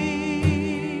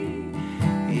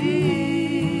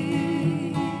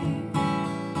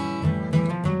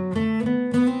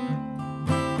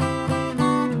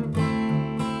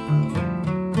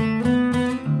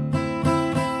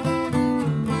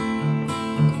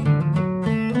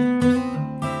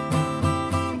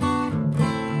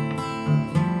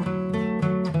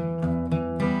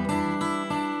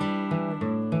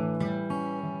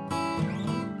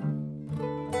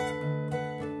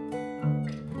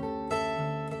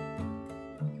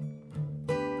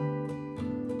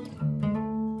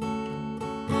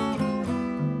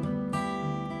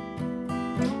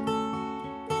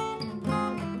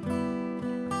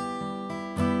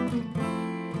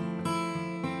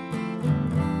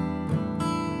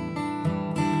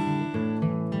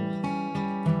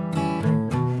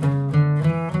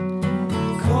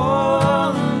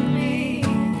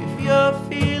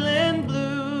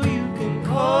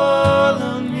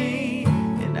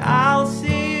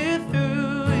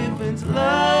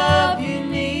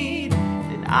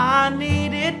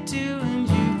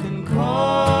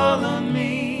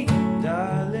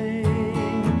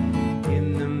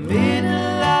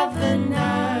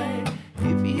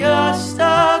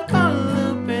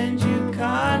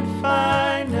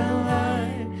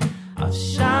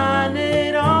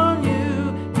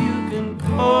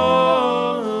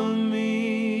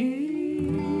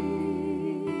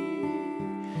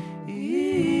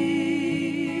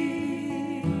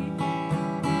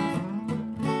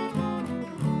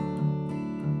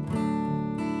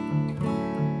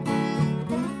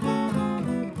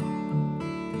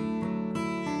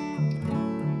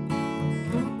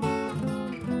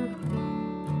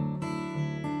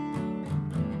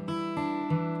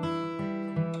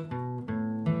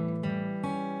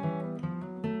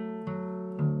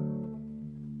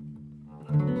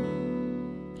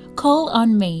 Call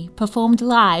on Me, performed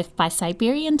live by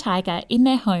Siberian Tiger in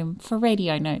their home for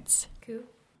Radio Notes. Cool.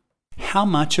 How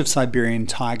much of Siberian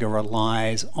Tiger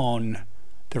relies on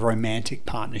the romantic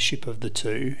partnership of the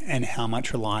two, and how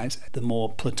much relies on the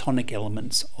more platonic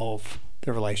elements of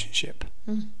the relationship?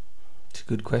 It's a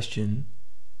good question.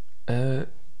 I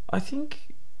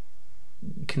think,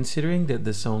 considering that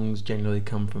the songs generally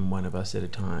come from one of us at a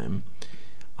time,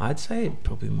 I'd say it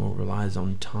probably more relies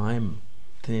on time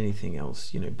than anything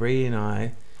else. You know, Bree and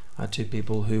I are two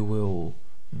people who will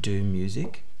do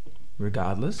music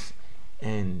regardless,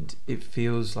 and it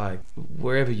feels like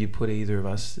wherever you put either of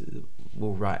us,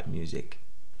 we'll write music.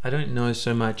 I don't know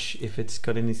so much if it's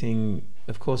got anything,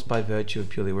 of course, by virtue of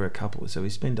purely we're a couple, so we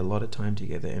spend a lot of time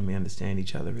together and we understand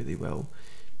each other really well.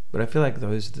 But I feel like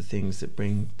those are the things that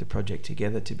bring the project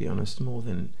together, to be honest, more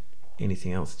than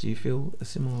anything else. Do you feel a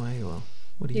similar way, or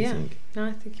what do you think? No,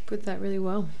 I think you put that really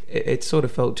well. It sort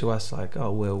of felt to us like,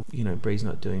 oh, well, you know, Bree's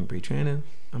not doing Bree Tranter,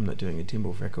 I'm not doing a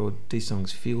Timbalf record. These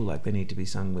songs feel like they need to be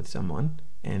sung with someone,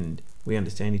 and we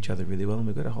understand each other really well, and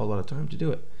we've got a whole lot of time to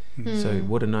do it. So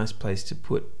what a nice place to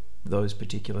put those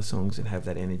particular songs and have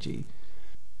that energy.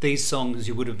 These songs,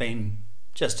 you would have been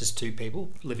just as two people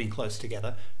living close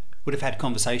together, would have had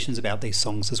conversations about these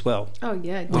songs as well. Oh,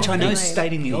 yeah. Which I know is definitely.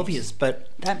 stating the obvious, but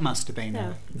that must have been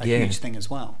a huge thing as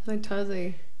well. No,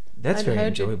 totally. That's very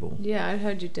enjoyable. I'd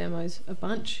heard your demos a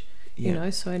bunch, you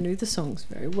know, so I knew the songs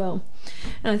very well.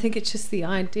 And I think it's just the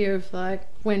idea of, like,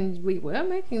 when we were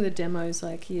making the demos,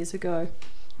 like, years ago,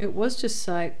 it was just,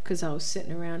 like, because I was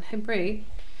sitting around, hey, Bree,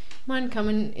 mind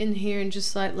coming in here and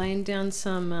just, like, laying down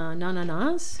some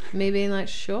na-na-nas? Me being like,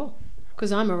 sure,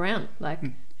 because I'm around, like,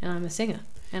 and I'm a singer.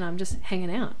 And I'm just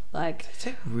hanging out. Like, that's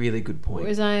a really good point.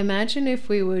 Whereas I imagine if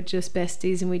we were just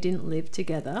besties and we didn't live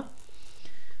together,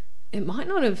 it might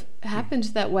not have happened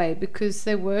that way, because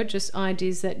there were just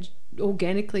ideas that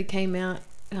organically came out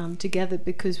together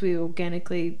because we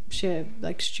organically share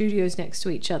like studios next to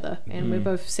each other, and we're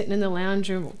both sitting in the lounge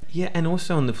room. Yeah, and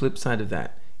also on the flip side of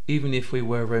that, even if we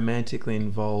were romantically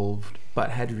involved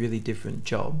but had really different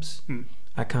jobs,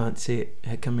 I can't see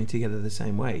it coming together the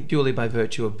same way, purely by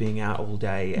virtue of being out all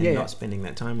day and not spending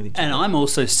that time with each other. And I'm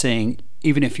also seeing,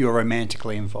 even if you're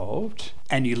romantically involved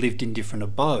and you lived in different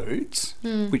abodes,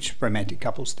 which romantic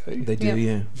couples do, They do,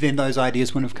 yeah. then those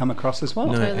ideas wouldn't have come across as well.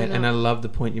 No, Totally and not. I love the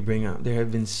point you bring up. There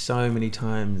have been so many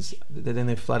times that then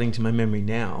they're flooding to my memory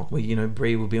now where, you know,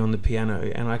 Brie will be on the piano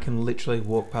and I can literally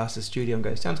walk past the studio and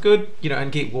go, sounds good, you know,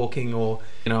 and keep walking, or,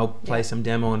 you know, I'll play some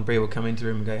demo and Brie will come into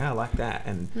the room and go, I like that.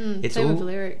 And it's Same all with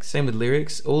lyrics. Same with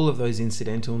lyrics. All of those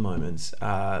incidental moments,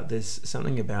 there's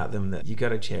something about them that you got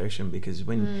to cherish them, because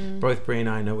when both Brie and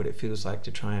I know what it feels like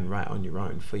to try and write on your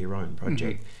own for your own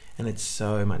project, and it's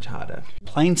so much harder.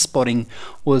 Plane Spotting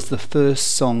was the first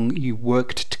song you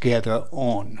worked together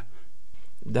on.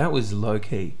 That was low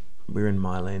key. We were in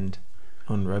Mile End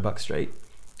on Roebuck Street.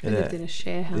 We lived in a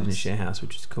share house. Lived in a share house,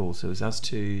 which was cool. So it was us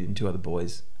two and two other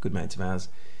boys, good mates of ours,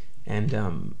 and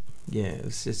it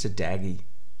was just a daggy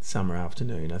summer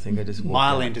afternoon. I think I just walked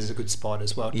Mile out. End is a good spot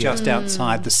as well, just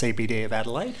outside the CBD of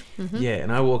Adelaide. Yeah,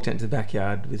 and I walked into the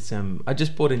backyard with some. I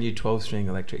just bought a new 12-string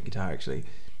electric guitar actually,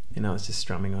 and I was just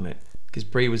strumming on it because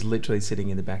Brie was literally sitting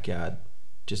in the backyard,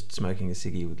 just smoking a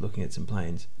ciggy, with looking at some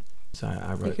planes. So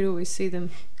I You wrote. could always see them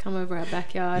come over our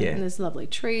backyard, and there's lovely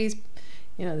trees.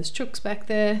 You know, there's chooks back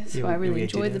there, so I really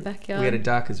enjoyed the backyard. We had a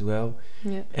duck as well,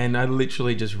 Yeah. and I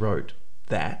literally just wrote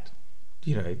that.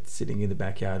 You know, sitting in the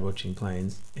backyard watching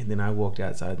planes, and then I walked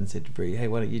outside and said to Brie, "Hey,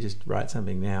 why don't you just write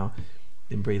something now?"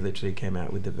 Then Brie literally came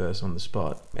out with the verse on the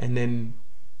spot, and then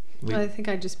I think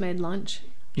I just made lunch.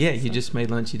 you just made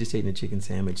lunch. You just eaten a chicken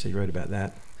sandwich, so you wrote about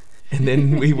that, and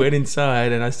then we went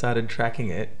inside and I started tracking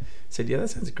it. Said, "Yeah, that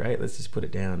sounds great. Let's just put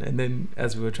it down." And then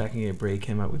as we were tracking it, Brie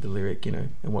came up with the lyric, you know,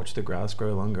 and watch the grass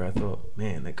grow longer. I thought,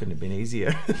 man, that couldn't have been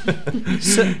easier.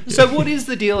 So what is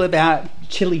the deal about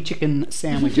chili chicken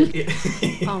sandwiches?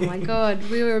 Oh my god,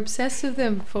 we were obsessed with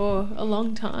them for a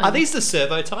long time. Are these the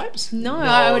servo types? No,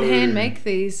 I would hand make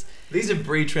these. These are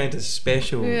Brie Tranter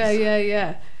specials.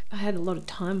 Yeah. I had a lot of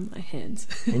time on my hands.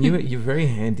 And you're very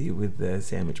handy with the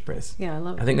sandwich press. Yeah, I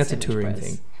love it. I think that's a Sandwich touring press.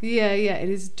 thing. Yeah, it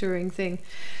is a touring thing.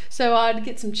 So I'd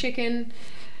get some chicken,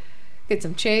 get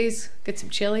some cheese, get some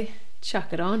chili,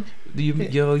 chuck it on.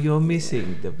 You're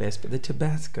missing the best, but the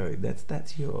Tabasco.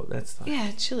 That's like,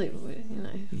 Yeah, chili, you know.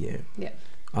 Yeah.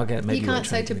 I'll get maybe You can't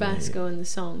say Tabasco in the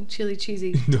song. Chili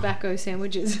cheesy tobacco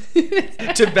sandwiches.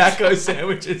 Tobacco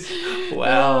sandwiches.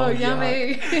 Wow. Oh,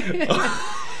 yummy.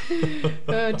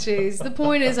 Oh, jeez. The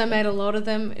point is I made a lot of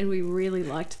them and we really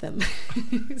liked them.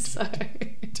 So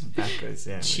Tobacco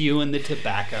sandwich. Chewing the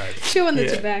tobacco. chewing the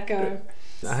tobacco.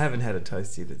 I haven't had a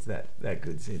toasty that's that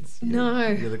good since. No.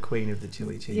 You're the queen of the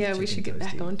chili cheese. Yeah, we chicken should get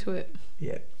back toasty. onto it.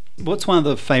 Yeah. What's one of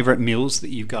the favourite meals that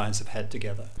you guys have had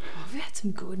together? Oh, we've had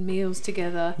some good meals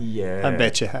together. Yeah. I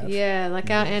bet you have. Yeah, like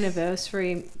our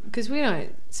anniversary, because we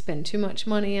don't spend too much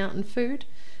money out on food,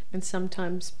 and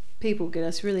sometimes people get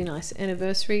us really nice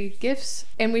anniversary gifts,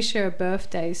 and we share a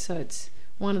birthday, so it's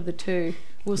one of the two.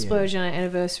 We'll splurge on our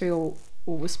anniversary, or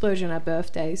we'll splurge on our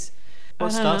birthdays. What I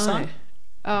star don't sign?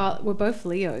 know. We're both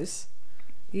Leos.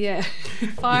 Yeah,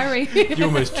 fiery. You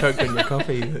almost choked on your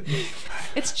coffee.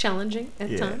 It's challenging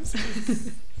at times.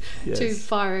 Yes. Two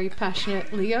fiery,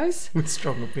 passionate Leos With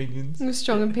strong opinions. with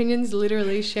strong opinions,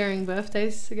 literally sharing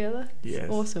birthdays together. It's Yes.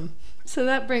 awesome. So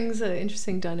that brings an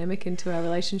interesting dynamic into our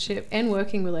relationship and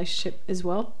working relationship as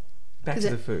well. Back to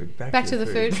the food. Back to the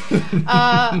food.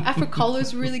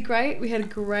 Africola's really great. We had a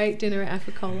great dinner at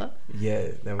Africola. Yeah,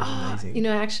 that was amazing. You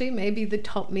know, actually, maybe the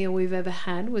top meal we've ever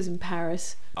had was in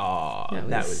Paris. Oh,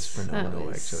 that was phenomenal,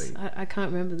 actually. I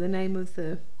can't remember the name of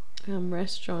the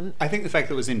restaurant. I think the fact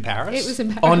that it was in Paris. It was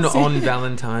in Paris. On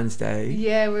Valentine's Day.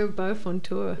 Yeah, we were both on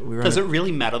tour. We were Does it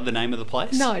really matter the name of the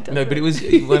place? No, it doesn't. No, but it was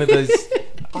one of those.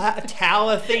 A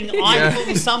tower thing,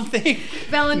 Eiffel something.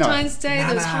 Valentine's Day, No,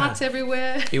 there was no. hearts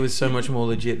everywhere. It was so much more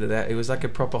legit than that. It was like a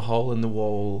proper hole in the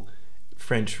wall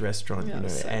French restaurant, Yeah, you know.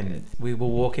 so And good. we were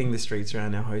walking the streets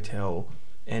around our hotel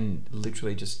and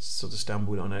literally just sort of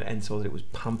stumbled on it and saw that it was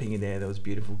pumping in there. There was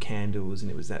beautiful candles and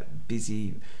it was that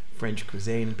busy French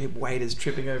cuisine and people, waiters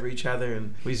tripping over each other,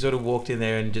 and we sort of walked in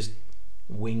there and just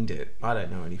winged it. I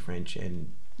don't know any French,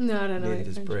 and No, I don't know. neither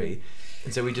does Brie.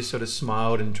 And so we just sort of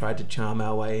smiled and tried to charm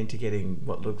our way into getting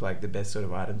what looked like the best sort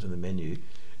of items on the menu.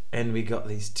 And we got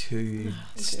these two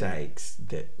steaks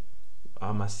that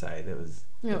I must say that's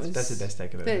the best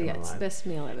steak I've ever had in my It's the life. best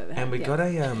meal I've ever had. And we got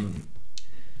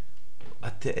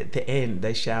at the end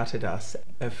they shouted us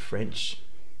a French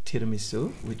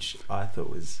tiramisu, which I thought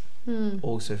was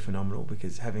also phenomenal,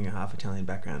 because having a half Italian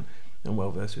background and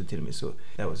well versed with tiramisu,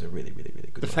 that was a really, really, really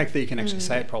good The one. fact that you can actually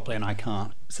say it properly and I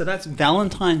can't. So that's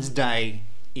Valentine's Day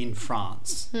in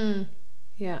France.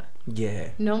 Yeah. Yeah.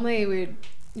 Normally we'd,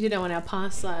 in our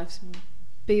past lives,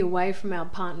 be away from our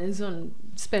partners on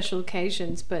special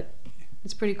occasions, but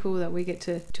it's pretty cool that we get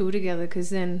to tour together,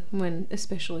 because then when a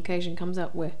special occasion comes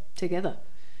up, we're together.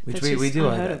 Which That's we just do owe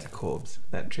unheard that of. to Corbs,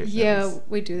 that trip. Yeah,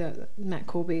 we do that. Matt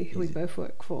Corby, who we both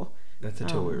work for. That's the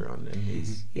tour we were on, and he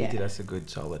did us a good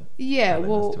solid. Yeah, letting us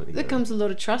well, do it there together. comes a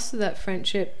lot of trust to that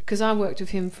friendship, because I worked with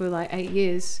him for like 8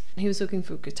 years. He was looking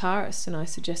for a guitarist, and I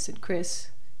suggested Chris.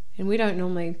 And we don't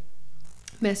normally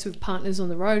mess with partners on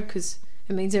the road, because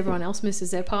it means everyone else misses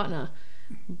their partner.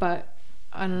 But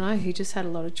I don't know, he just had a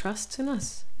lot of trust in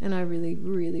us, and I really,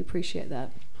 really appreciate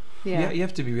that. Yeah. You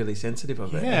have to be really sensitive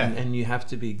of it, Yeah. and you have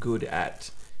to be good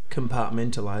at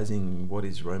compartmentalizing what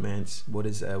is romance, what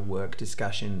is a work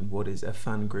discussion, what is a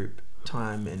fun group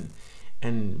time,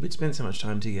 and we'd spent so much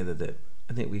time together that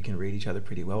I think we can read each other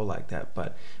pretty well like that.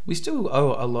 But we still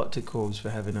owe a lot to Corbs for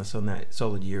having us on that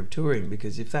solid year of touring,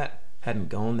 because if that hadn't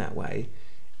gone that way,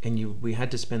 and we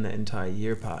had to spend that entire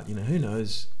year apart, who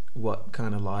knows what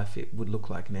kind of life it would look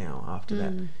like now after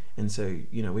that. And so,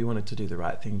 we wanted to do the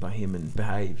right thing by him and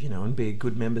behave, and be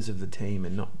good members of the team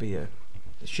and not be a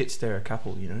shit stirrer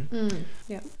couple,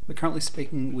 Yeah. We're currently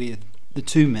speaking with the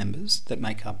two members that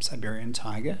make up Siberian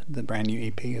Tiger. The brand new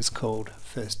EP is called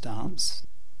First Dance.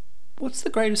 What's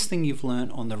the greatest thing you've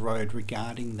learnt on the road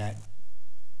regarding that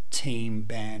team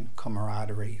band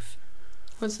camaraderie?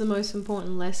 What's the most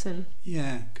important lesson?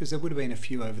 Yeah, because there would have been a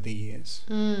few over the years.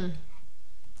 Oh,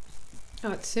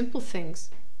 it's simple things.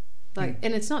 And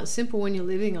it's not simple when you're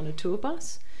living on a tour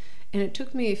bus. And it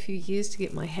took me a few years to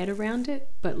get my head around it,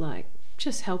 but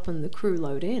just helping the crew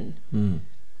load in.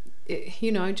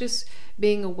 Just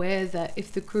being aware that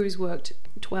if the crew's worked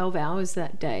 12 hours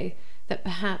that day, that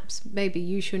perhaps maybe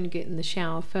you shouldn't get in the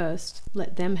shower first.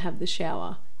 Let them have the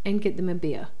shower and get them a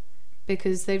beer,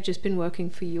 because they've just been working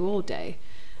for you all day.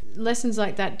 Lessons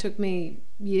like that took me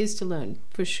years to learn,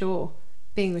 for sure.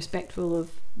 Being respectful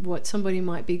of what somebody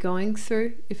might be going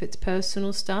through, if it's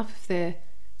personal stuff, if they're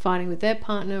fighting with their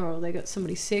partner or they got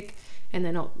somebody sick and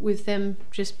they're not with them,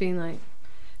 just being like,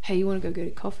 hey, you want to go get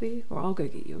a coffee? Or I'll go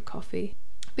get you a coffee.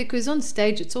 Because on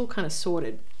stage it's all kind of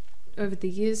sorted. Over the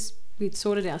years we'd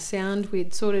sorted our sound,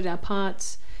 we'd sorted our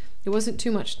parts. There wasn't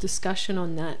too much discussion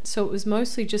on that, so it was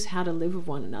mostly just how to live with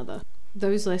one another.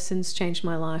 Those lessons changed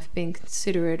my life, being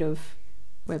considerate of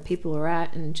where people are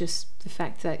at, and just the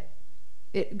fact that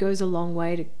it goes a long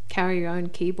way to carry your own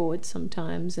keyboard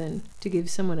sometimes, and to give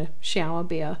someone a shower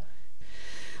beer.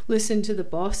 Listen to the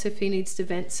boss if he needs to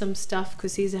vent some stuff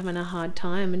because he's having a hard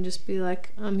time, and just be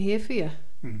like, I'm here for you.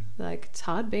 It's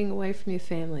hard being away from your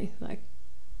family.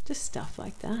 Just stuff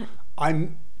like that. I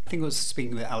think I was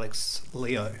speaking with Alex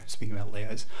Leo, speaking about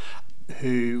Leos,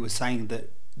 who was saying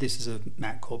that this is of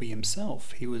Matt Corby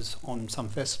himself. He was on some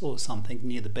festival or something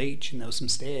near the beach, and there were some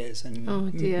stairs, and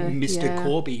Mr.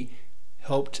 Corby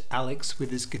helped Alex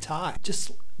with his guitar.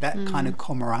 Just that kind of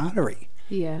camaraderie.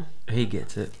 Yeah. He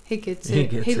gets it. He gets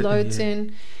it. He loads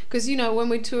in. Because, when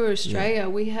we tour Australia,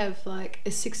 we have a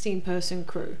 16-person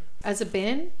crew. As a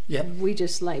band, we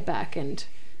just lay back and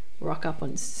rock up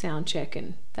on sound check,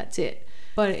 and that's it.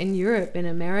 But in Europe, in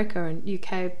America and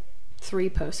UK,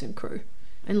 3-person crew.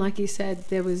 And like you said,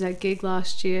 there was that gig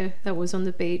last year that was on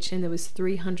the beach, and there was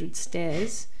 300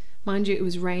 stairs. Mind you, it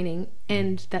was raining,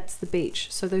 and that's the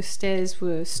beach. So those stairs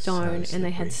were stone, and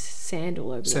they had sand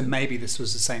all over them. So maybe this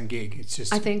was the same gig. It's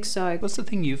just. I think so. What's the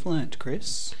thing you've learnt,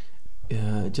 Chris?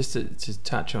 Just to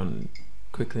touch on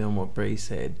quickly on what Bree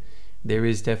said, there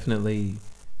is definitely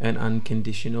an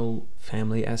unconditional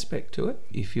family aspect to it.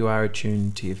 If you are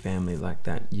attuned to your family like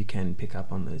that, you can pick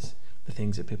up on the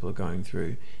things that people are going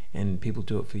through, and people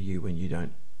do it for you when you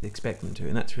don't expect them to,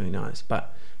 and that's really nice.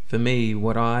 But for me,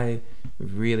 what I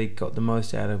really got the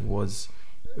most out of was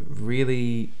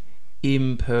really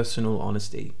impersonal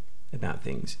honesty about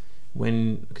things.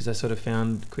 Because I sort of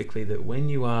found quickly that when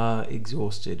you are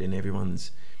exhausted and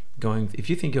everyone's if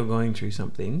you think you're going through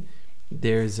something,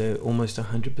 there's almost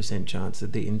 100% chance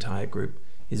that the entire group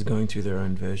is going through their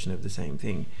own version of the same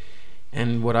thing.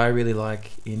 And what I really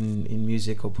like in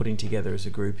music or putting together as a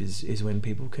group is when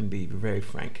people can be very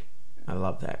frank. I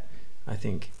love that. I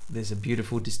think there's a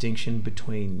beautiful distinction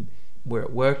between we're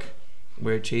at work,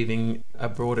 we're achieving a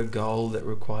broader goal that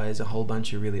requires a whole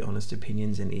bunch of really honest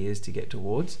opinions and ears to get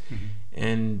towards,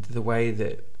 and the way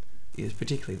that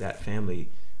particularly that family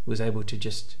was able to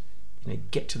just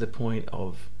get to the point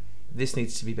of this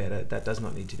needs to be better, that does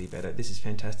not need to be better, this is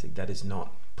fantastic, that is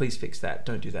not, please fix that,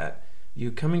 don't do that.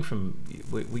 You're coming from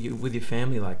with your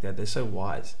family like that. They're so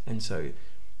wise, and so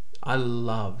I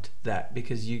loved that,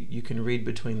 because you can read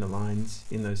between the lines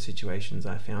in those situations.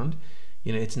 I found,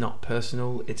 it's not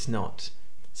personal, it's not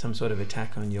some sort of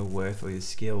attack on your worth or your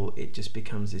skill. It just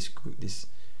becomes this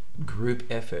group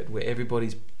effort where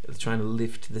everybody's trying to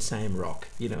lift the same rock,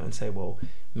 and say, well,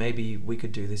 maybe we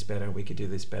could do this better, we could do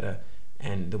this better.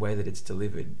 And the way that it's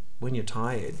delivered, when you're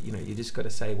tired, you just got to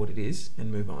say what it is and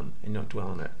move on and not dwell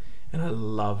on it. And I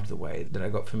loved the way that I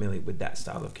got familiar with that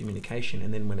style of communication.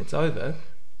 And then when it's over,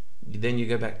 then you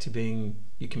go back to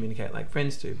you communicate like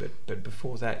friends do. But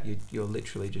before that, you're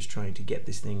literally just trying to get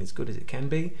this thing as good as it can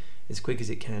be, as quick as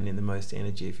it can, in the most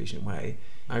energy efficient way.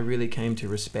 I really came to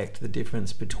respect the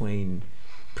difference between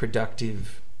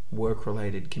productive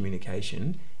work-related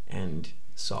communication and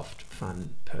soft,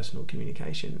 fun, personal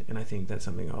communication. And I think that's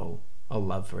something I'll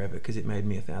love forever, because it made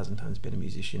me 1,000 times better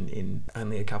musician in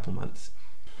only a couple months.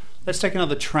 Let's take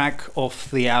another track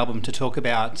off the album to talk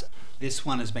about. This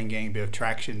one has been getting a bit of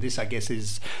traction. This, I guess,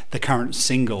 is the current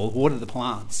single, Water the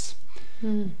Plants.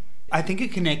 I think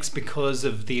it connects because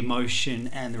of the emotion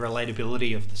and the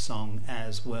relatability of the song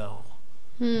as well.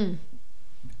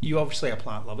 You obviously are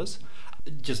plant lovers,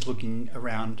 just looking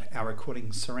around our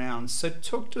recording surrounds. So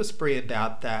talk to us, Brie,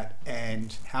 about that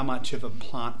and how much of a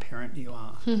plant parent you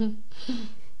are.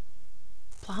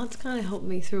 Plants kind of helped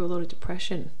me through a lot of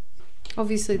depression.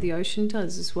 Obviously the ocean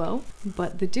does as well,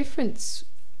 but the difference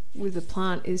with a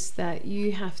plant is that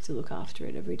you have to look after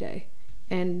it every day.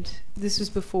 And this was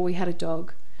before we had a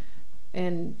dog,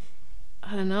 and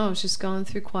I don't know, I was just going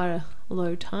through quite a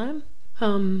low time.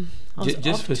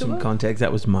 Just for some context,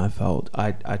 that was my fault.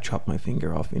 I chopped my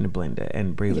finger off in a blender,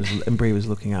 and Brie was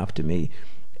looking after me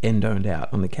end-owned out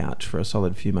on the couch for a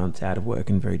solid few months, out of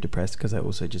work and very depressed, because I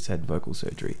also just had vocal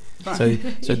surgery. So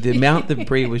the amount that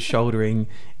Brie was shouldering,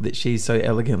 that she so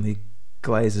elegantly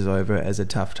glazes over as a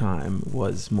tough time,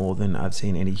 was more than I've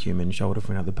seen any human shoulder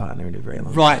for another partner in a very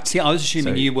long time. Right. See, I was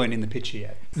assuming you weren't in the picture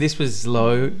yet. This was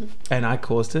low, and I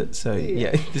caused it. So yeah,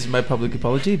 this is my public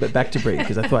apology. But back to Brie,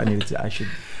 because I thought I should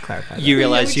clarify that. You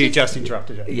realise you just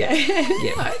interrupted her. Yeah.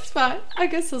 No, it's fine. I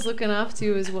guess I was looking after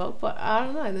you as well, but I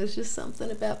don't know. There's just something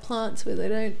about plants where they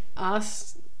don't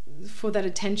ask for that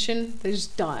attention. They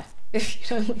just die if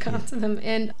you don't look after them.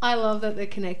 And I love that they're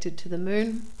connected to the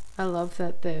moon. I love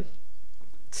that they're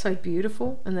so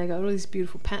beautiful and they got all these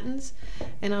beautiful patterns.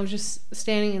 And I was just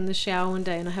standing in the shower one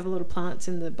day, and I have a lot of plants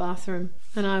in the bathroom,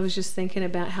 and I was just thinking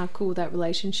about how cool that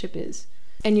relationship is.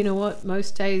 And you know what,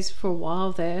 most days for a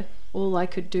while there, all I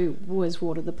could do was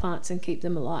water the plants and keep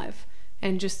them alive.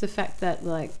 And just the fact that,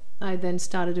 like, I then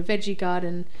started a veggie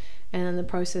garden, and then the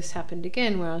process happened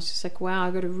again where I was just like, wow,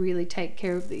 I got to really take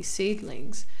care of these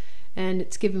seedlings, and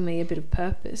it's given me a bit of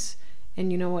purpose.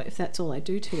 And you know what, if that's all I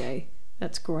do today,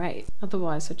 that's great.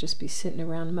 Otherwise I'd just be sitting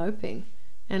around moping.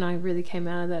 And I really came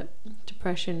out of that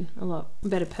depression a lot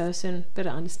better person, better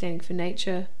understanding for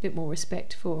nature, a bit more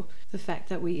respect for the fact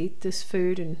that we eat this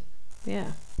food, and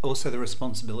yeah. Also the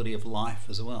responsibility of life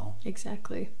as well.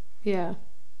 Exactly. Yeah.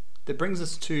 That brings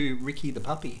us to Ricky the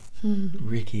puppy.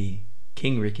 Ricky.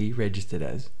 King Ricky, registered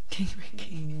as. King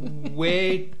Ricky.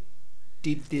 Where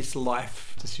did this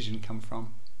life decision come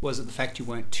from? Was it the fact you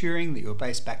weren't touring, that you were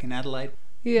based back in Adelaide?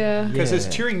 Yeah. Because as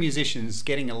touring musicians,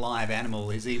 getting a live animal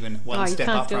is even one step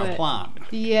up from a plant.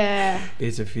 Yeah.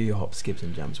 It's a few hops, skips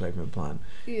and jumps away from a plant.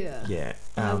 Yeah. Yeah.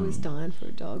 I was dying for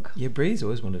a dog. Yeah, Bree's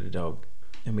always wanted a dog.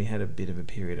 And we had a bit of a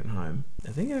period at home.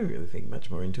 I think I really think much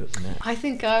more into it than that. I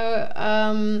think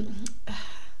a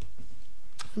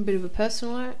bit of a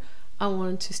personal note, I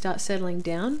wanted to start settling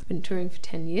down. Been touring for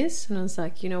 10 years, and I was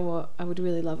like, you know what, I would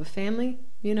really love a family,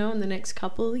 in the next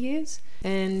couple of years.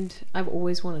 And I've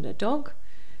always wanted a dog.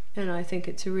 And I think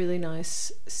it's a really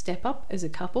nice step up as a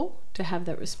couple to have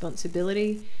that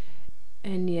responsibility.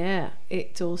 And yeah,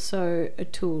 it's also a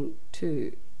tool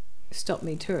to stop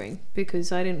me touring,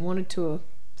 because I didn't want to tour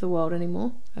the world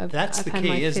anymore. That's the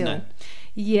key, isn't it?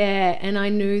 Yeah, and I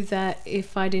knew that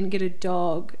if I didn't get a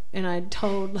dog, and I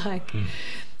told the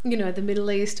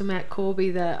Middle East or Matt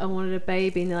Corby that I wanted a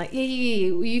baby, and they're like, yeah,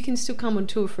 you can still come on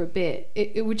tour for a bit.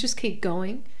 It would just keep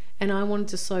going, and I wanted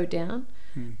to slow down.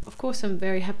 Of course, I'm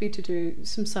very happy to do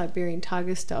some Siberian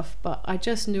Tiger stuff, but I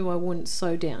just knew I wouldn't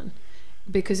slow down,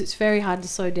 because it's very hard to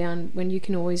slow down when you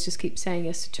can always just keep saying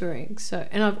yes to touring. So,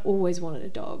 and I've always wanted a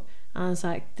dog. I was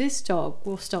like, this dog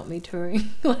will stop me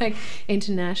touring like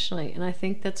internationally. And I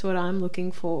think that's what I'm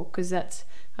looking for, because that's,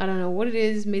 I don't know what it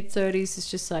is, mid-30s, it's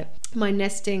just like my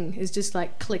nesting is just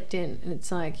like clicked in, and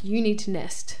it's like, you need to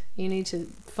nest. You need to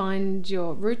find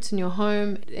your roots and your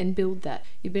home and build that.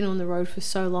 You've been on the road for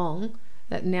so long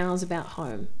that now's about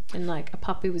home. And like a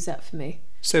puppy was that for me.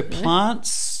 So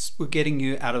plants were getting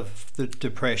you out of the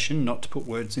depression, not to put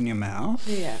words in your mouth.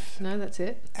 Yeah, no, that's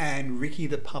it. And Ricky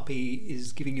the puppy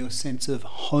is giving you a sense of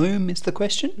home, is the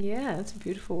question? Yeah, that's a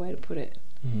beautiful way to put it.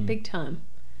 Big time.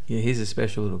 Yeah, he's a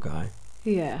special little guy.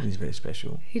 Yeah. He's very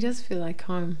special. He does feel like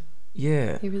home.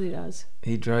 Yeah. He really does.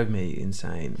 He drove me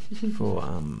insane for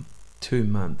 2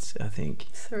 months, I think.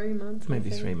 3 months.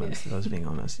 Maybe 3 months, if I was being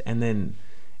honest. And then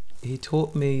he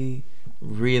taught me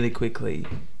really quickly.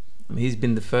 He's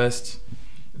been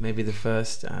maybe the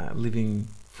first living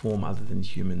form other than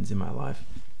humans in my life,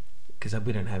 because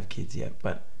we don't have kids yet,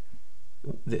 but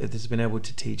there's been able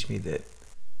to teach me that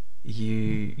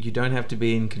you don't have to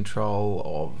be in control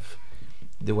of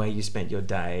the way you spent your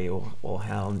day, or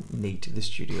how neat the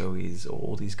studio is, or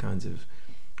all these kinds of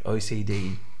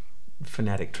OCD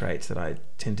fanatic traits that I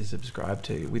tend to subscribe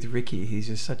to. With Ricky, he's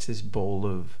just such this ball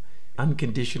of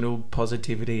unconditional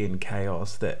positivity and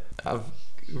chaos that I've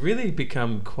really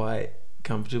become quite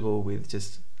comfortable with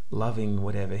just loving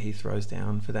whatever he throws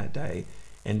down for that day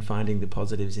and finding the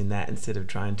positives in that, instead of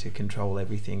trying to control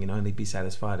everything and only be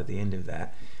satisfied at the end of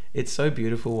that. It's so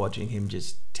beautiful watching him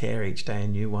just tear each day a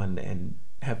new one and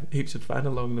have heaps of fun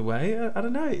along the way. I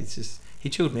don't know, it's just, he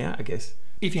chilled me out, I guess.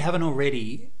 If you haven't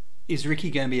already, is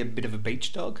Ricky going to be a bit of a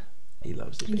beach dog? He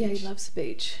loves the beach. Yeah, he loves the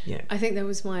beach. Yeah. I think that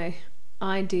was my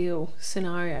ideal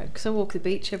scenario, because I walk the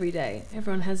beach every day.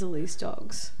 Everyone has all these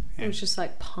dogs. Yeah. It was just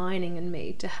like pining in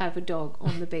me to have a dog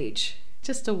on the beach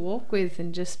just to walk with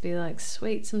and just be like,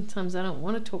 sweet. Sometimes I don't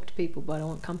want to talk to people, but I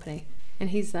want company.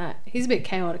 And he's that. He's a bit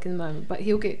chaotic in the moment, but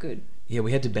he'll get good. Yeah,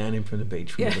 we had to ban him from the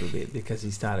beach for a little bit, because he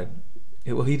started...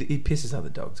 Well, he pisses other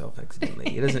dogs off accidentally.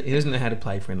 He doesn't know how to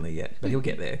play friendly yet, but he'll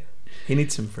get there. He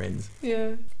needs some friends.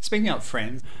 Yeah. Speaking of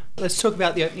friends, let's talk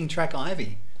about the opening track,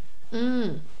 Ivy.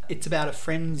 It's about a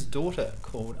friend's daughter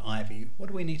called Ivy. What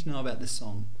do we need to know about this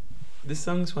song? This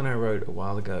song's one I wrote a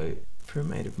while ago for a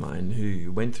mate of mine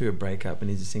who went through a breakup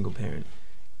and is a single parent.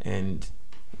 And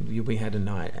we had a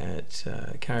night at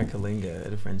Karakalinga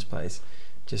at a friend's place,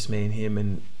 just me and him,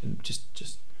 and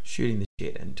just shooting the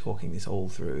shit and talking this all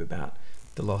through about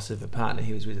the loss of a partner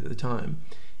he was with at the time.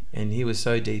 And he was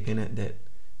so deep in it that,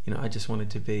 you know, I just wanted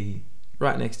to be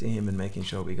right next to him and making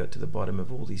sure we got to the bottom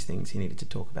of all these things he needed to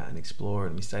talk about and explore.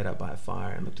 And we stayed up by a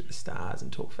fire and looked at the stars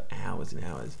and talked for hours and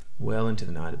hours, well into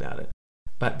the night about it.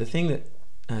 But the thing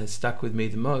that stuck with me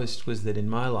the most was that in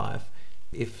my life,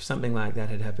 if something like that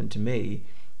had happened to me,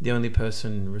 the only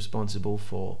person responsible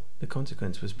for the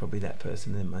consequence was probably that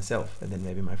person and myself, and then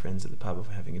maybe my friends at the pub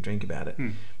for having a drink about it.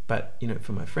 But, you know,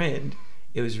 for my friend,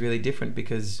 it was really different,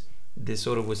 because there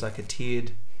sort of was like a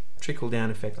tiered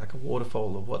trickle-down effect, like a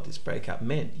waterfall of what this breakup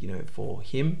meant, you know, for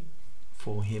him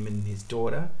and his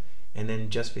daughter, and then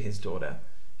just for his daughter,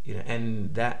 you know.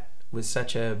 And that was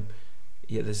such a...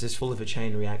 Yeah, there's this full of a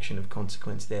chain reaction of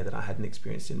consequence there that I hadn't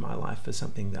experienced in my life for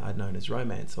something that I'd known as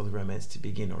romance, or the romance to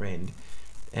begin or end.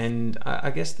 And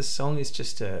I guess the song is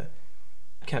just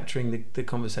capturing the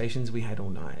conversations we had all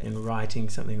night, and writing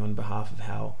something on behalf of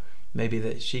how maybe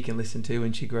that she can listen to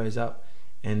when she grows up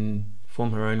and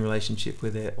form her own relationship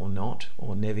with it, or not,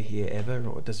 or never hear ever,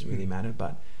 or it doesn't really matter.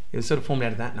 But it was sort of formed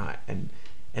out of that night. And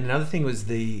another thing was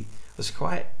I was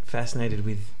quite fascinated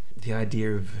with the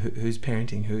idea of who's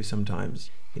parenting who sometimes.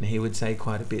 You know, he would say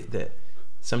quite a bit that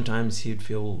sometimes he'd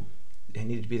feel he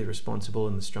needed to be the responsible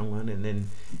and the strong one, and then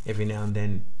every now and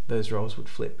then those roles would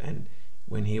flip, and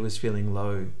when he was feeling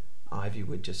low, Ivy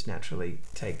would just naturally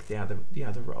take the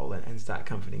other role and start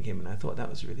comforting him. And I thought that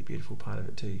was a really beautiful part of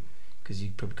it too, because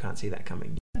you probably can't see that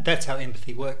coming. That's how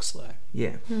empathy works, though.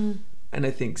 Yeah. And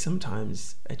I think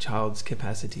sometimes a child's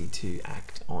capacity to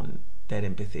act on that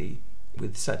empathy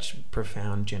with such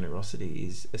profound generosity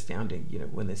is astounding. You know,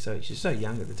 when she's so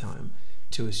young at the time,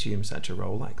 to assume such a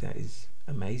role like that is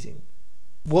amazing.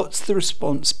 What's the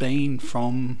response been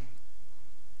from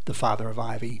the father of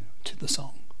Ivy to the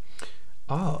song?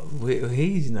 Oh,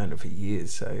 he's known it for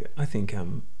years, so I think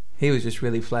he was just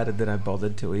really flattered that I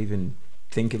bothered to even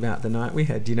think about the night we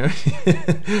had, you know.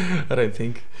 I don't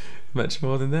think much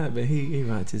more than that, but he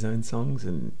writes his own songs,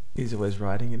 and he's always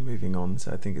writing and moving on,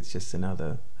 so I think it's just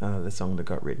another song that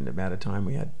got written about a time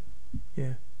we had.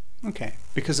 Yeah. Okay,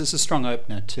 because it's a strong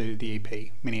opener to the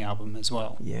EP mini album as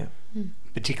well. Yeah.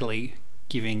 Particularly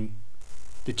giving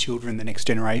the children, the next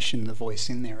generation, the voice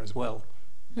in there as well,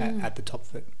 at the top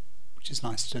of it. which is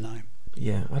nice to know.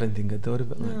 Yeah, I don't think I thought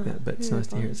of it like that, but it's nice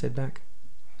to hear it said back.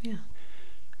 Yeah.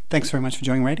 Thanks very much for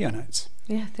joining Radio Notes.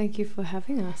 Yeah, thank you for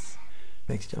having us.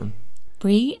 Thanks, John.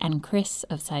 Bree and Chris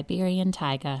of Siberian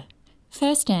Tiger.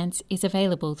 First Dance is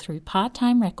available through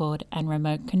Part-Time Record and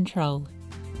Remote Control.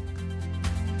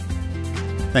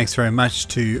 Thanks very much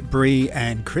to Bree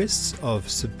and Chris of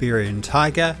Siberian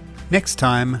Tiger. Next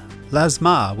time,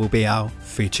 Lasmar will be our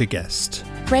feature guest.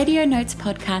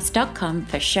 RadioNotesPodcast.com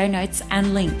for show notes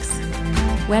and links.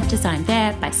 Web design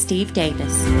there by Steve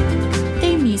Davis.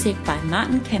 Theme music by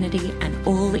Martin Kennedy and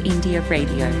All India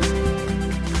Radio.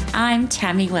 I'm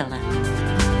Tammy Weller.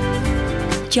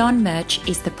 John Murch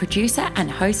is the producer and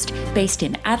host based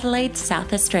in Adelaide,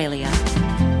 South Australia.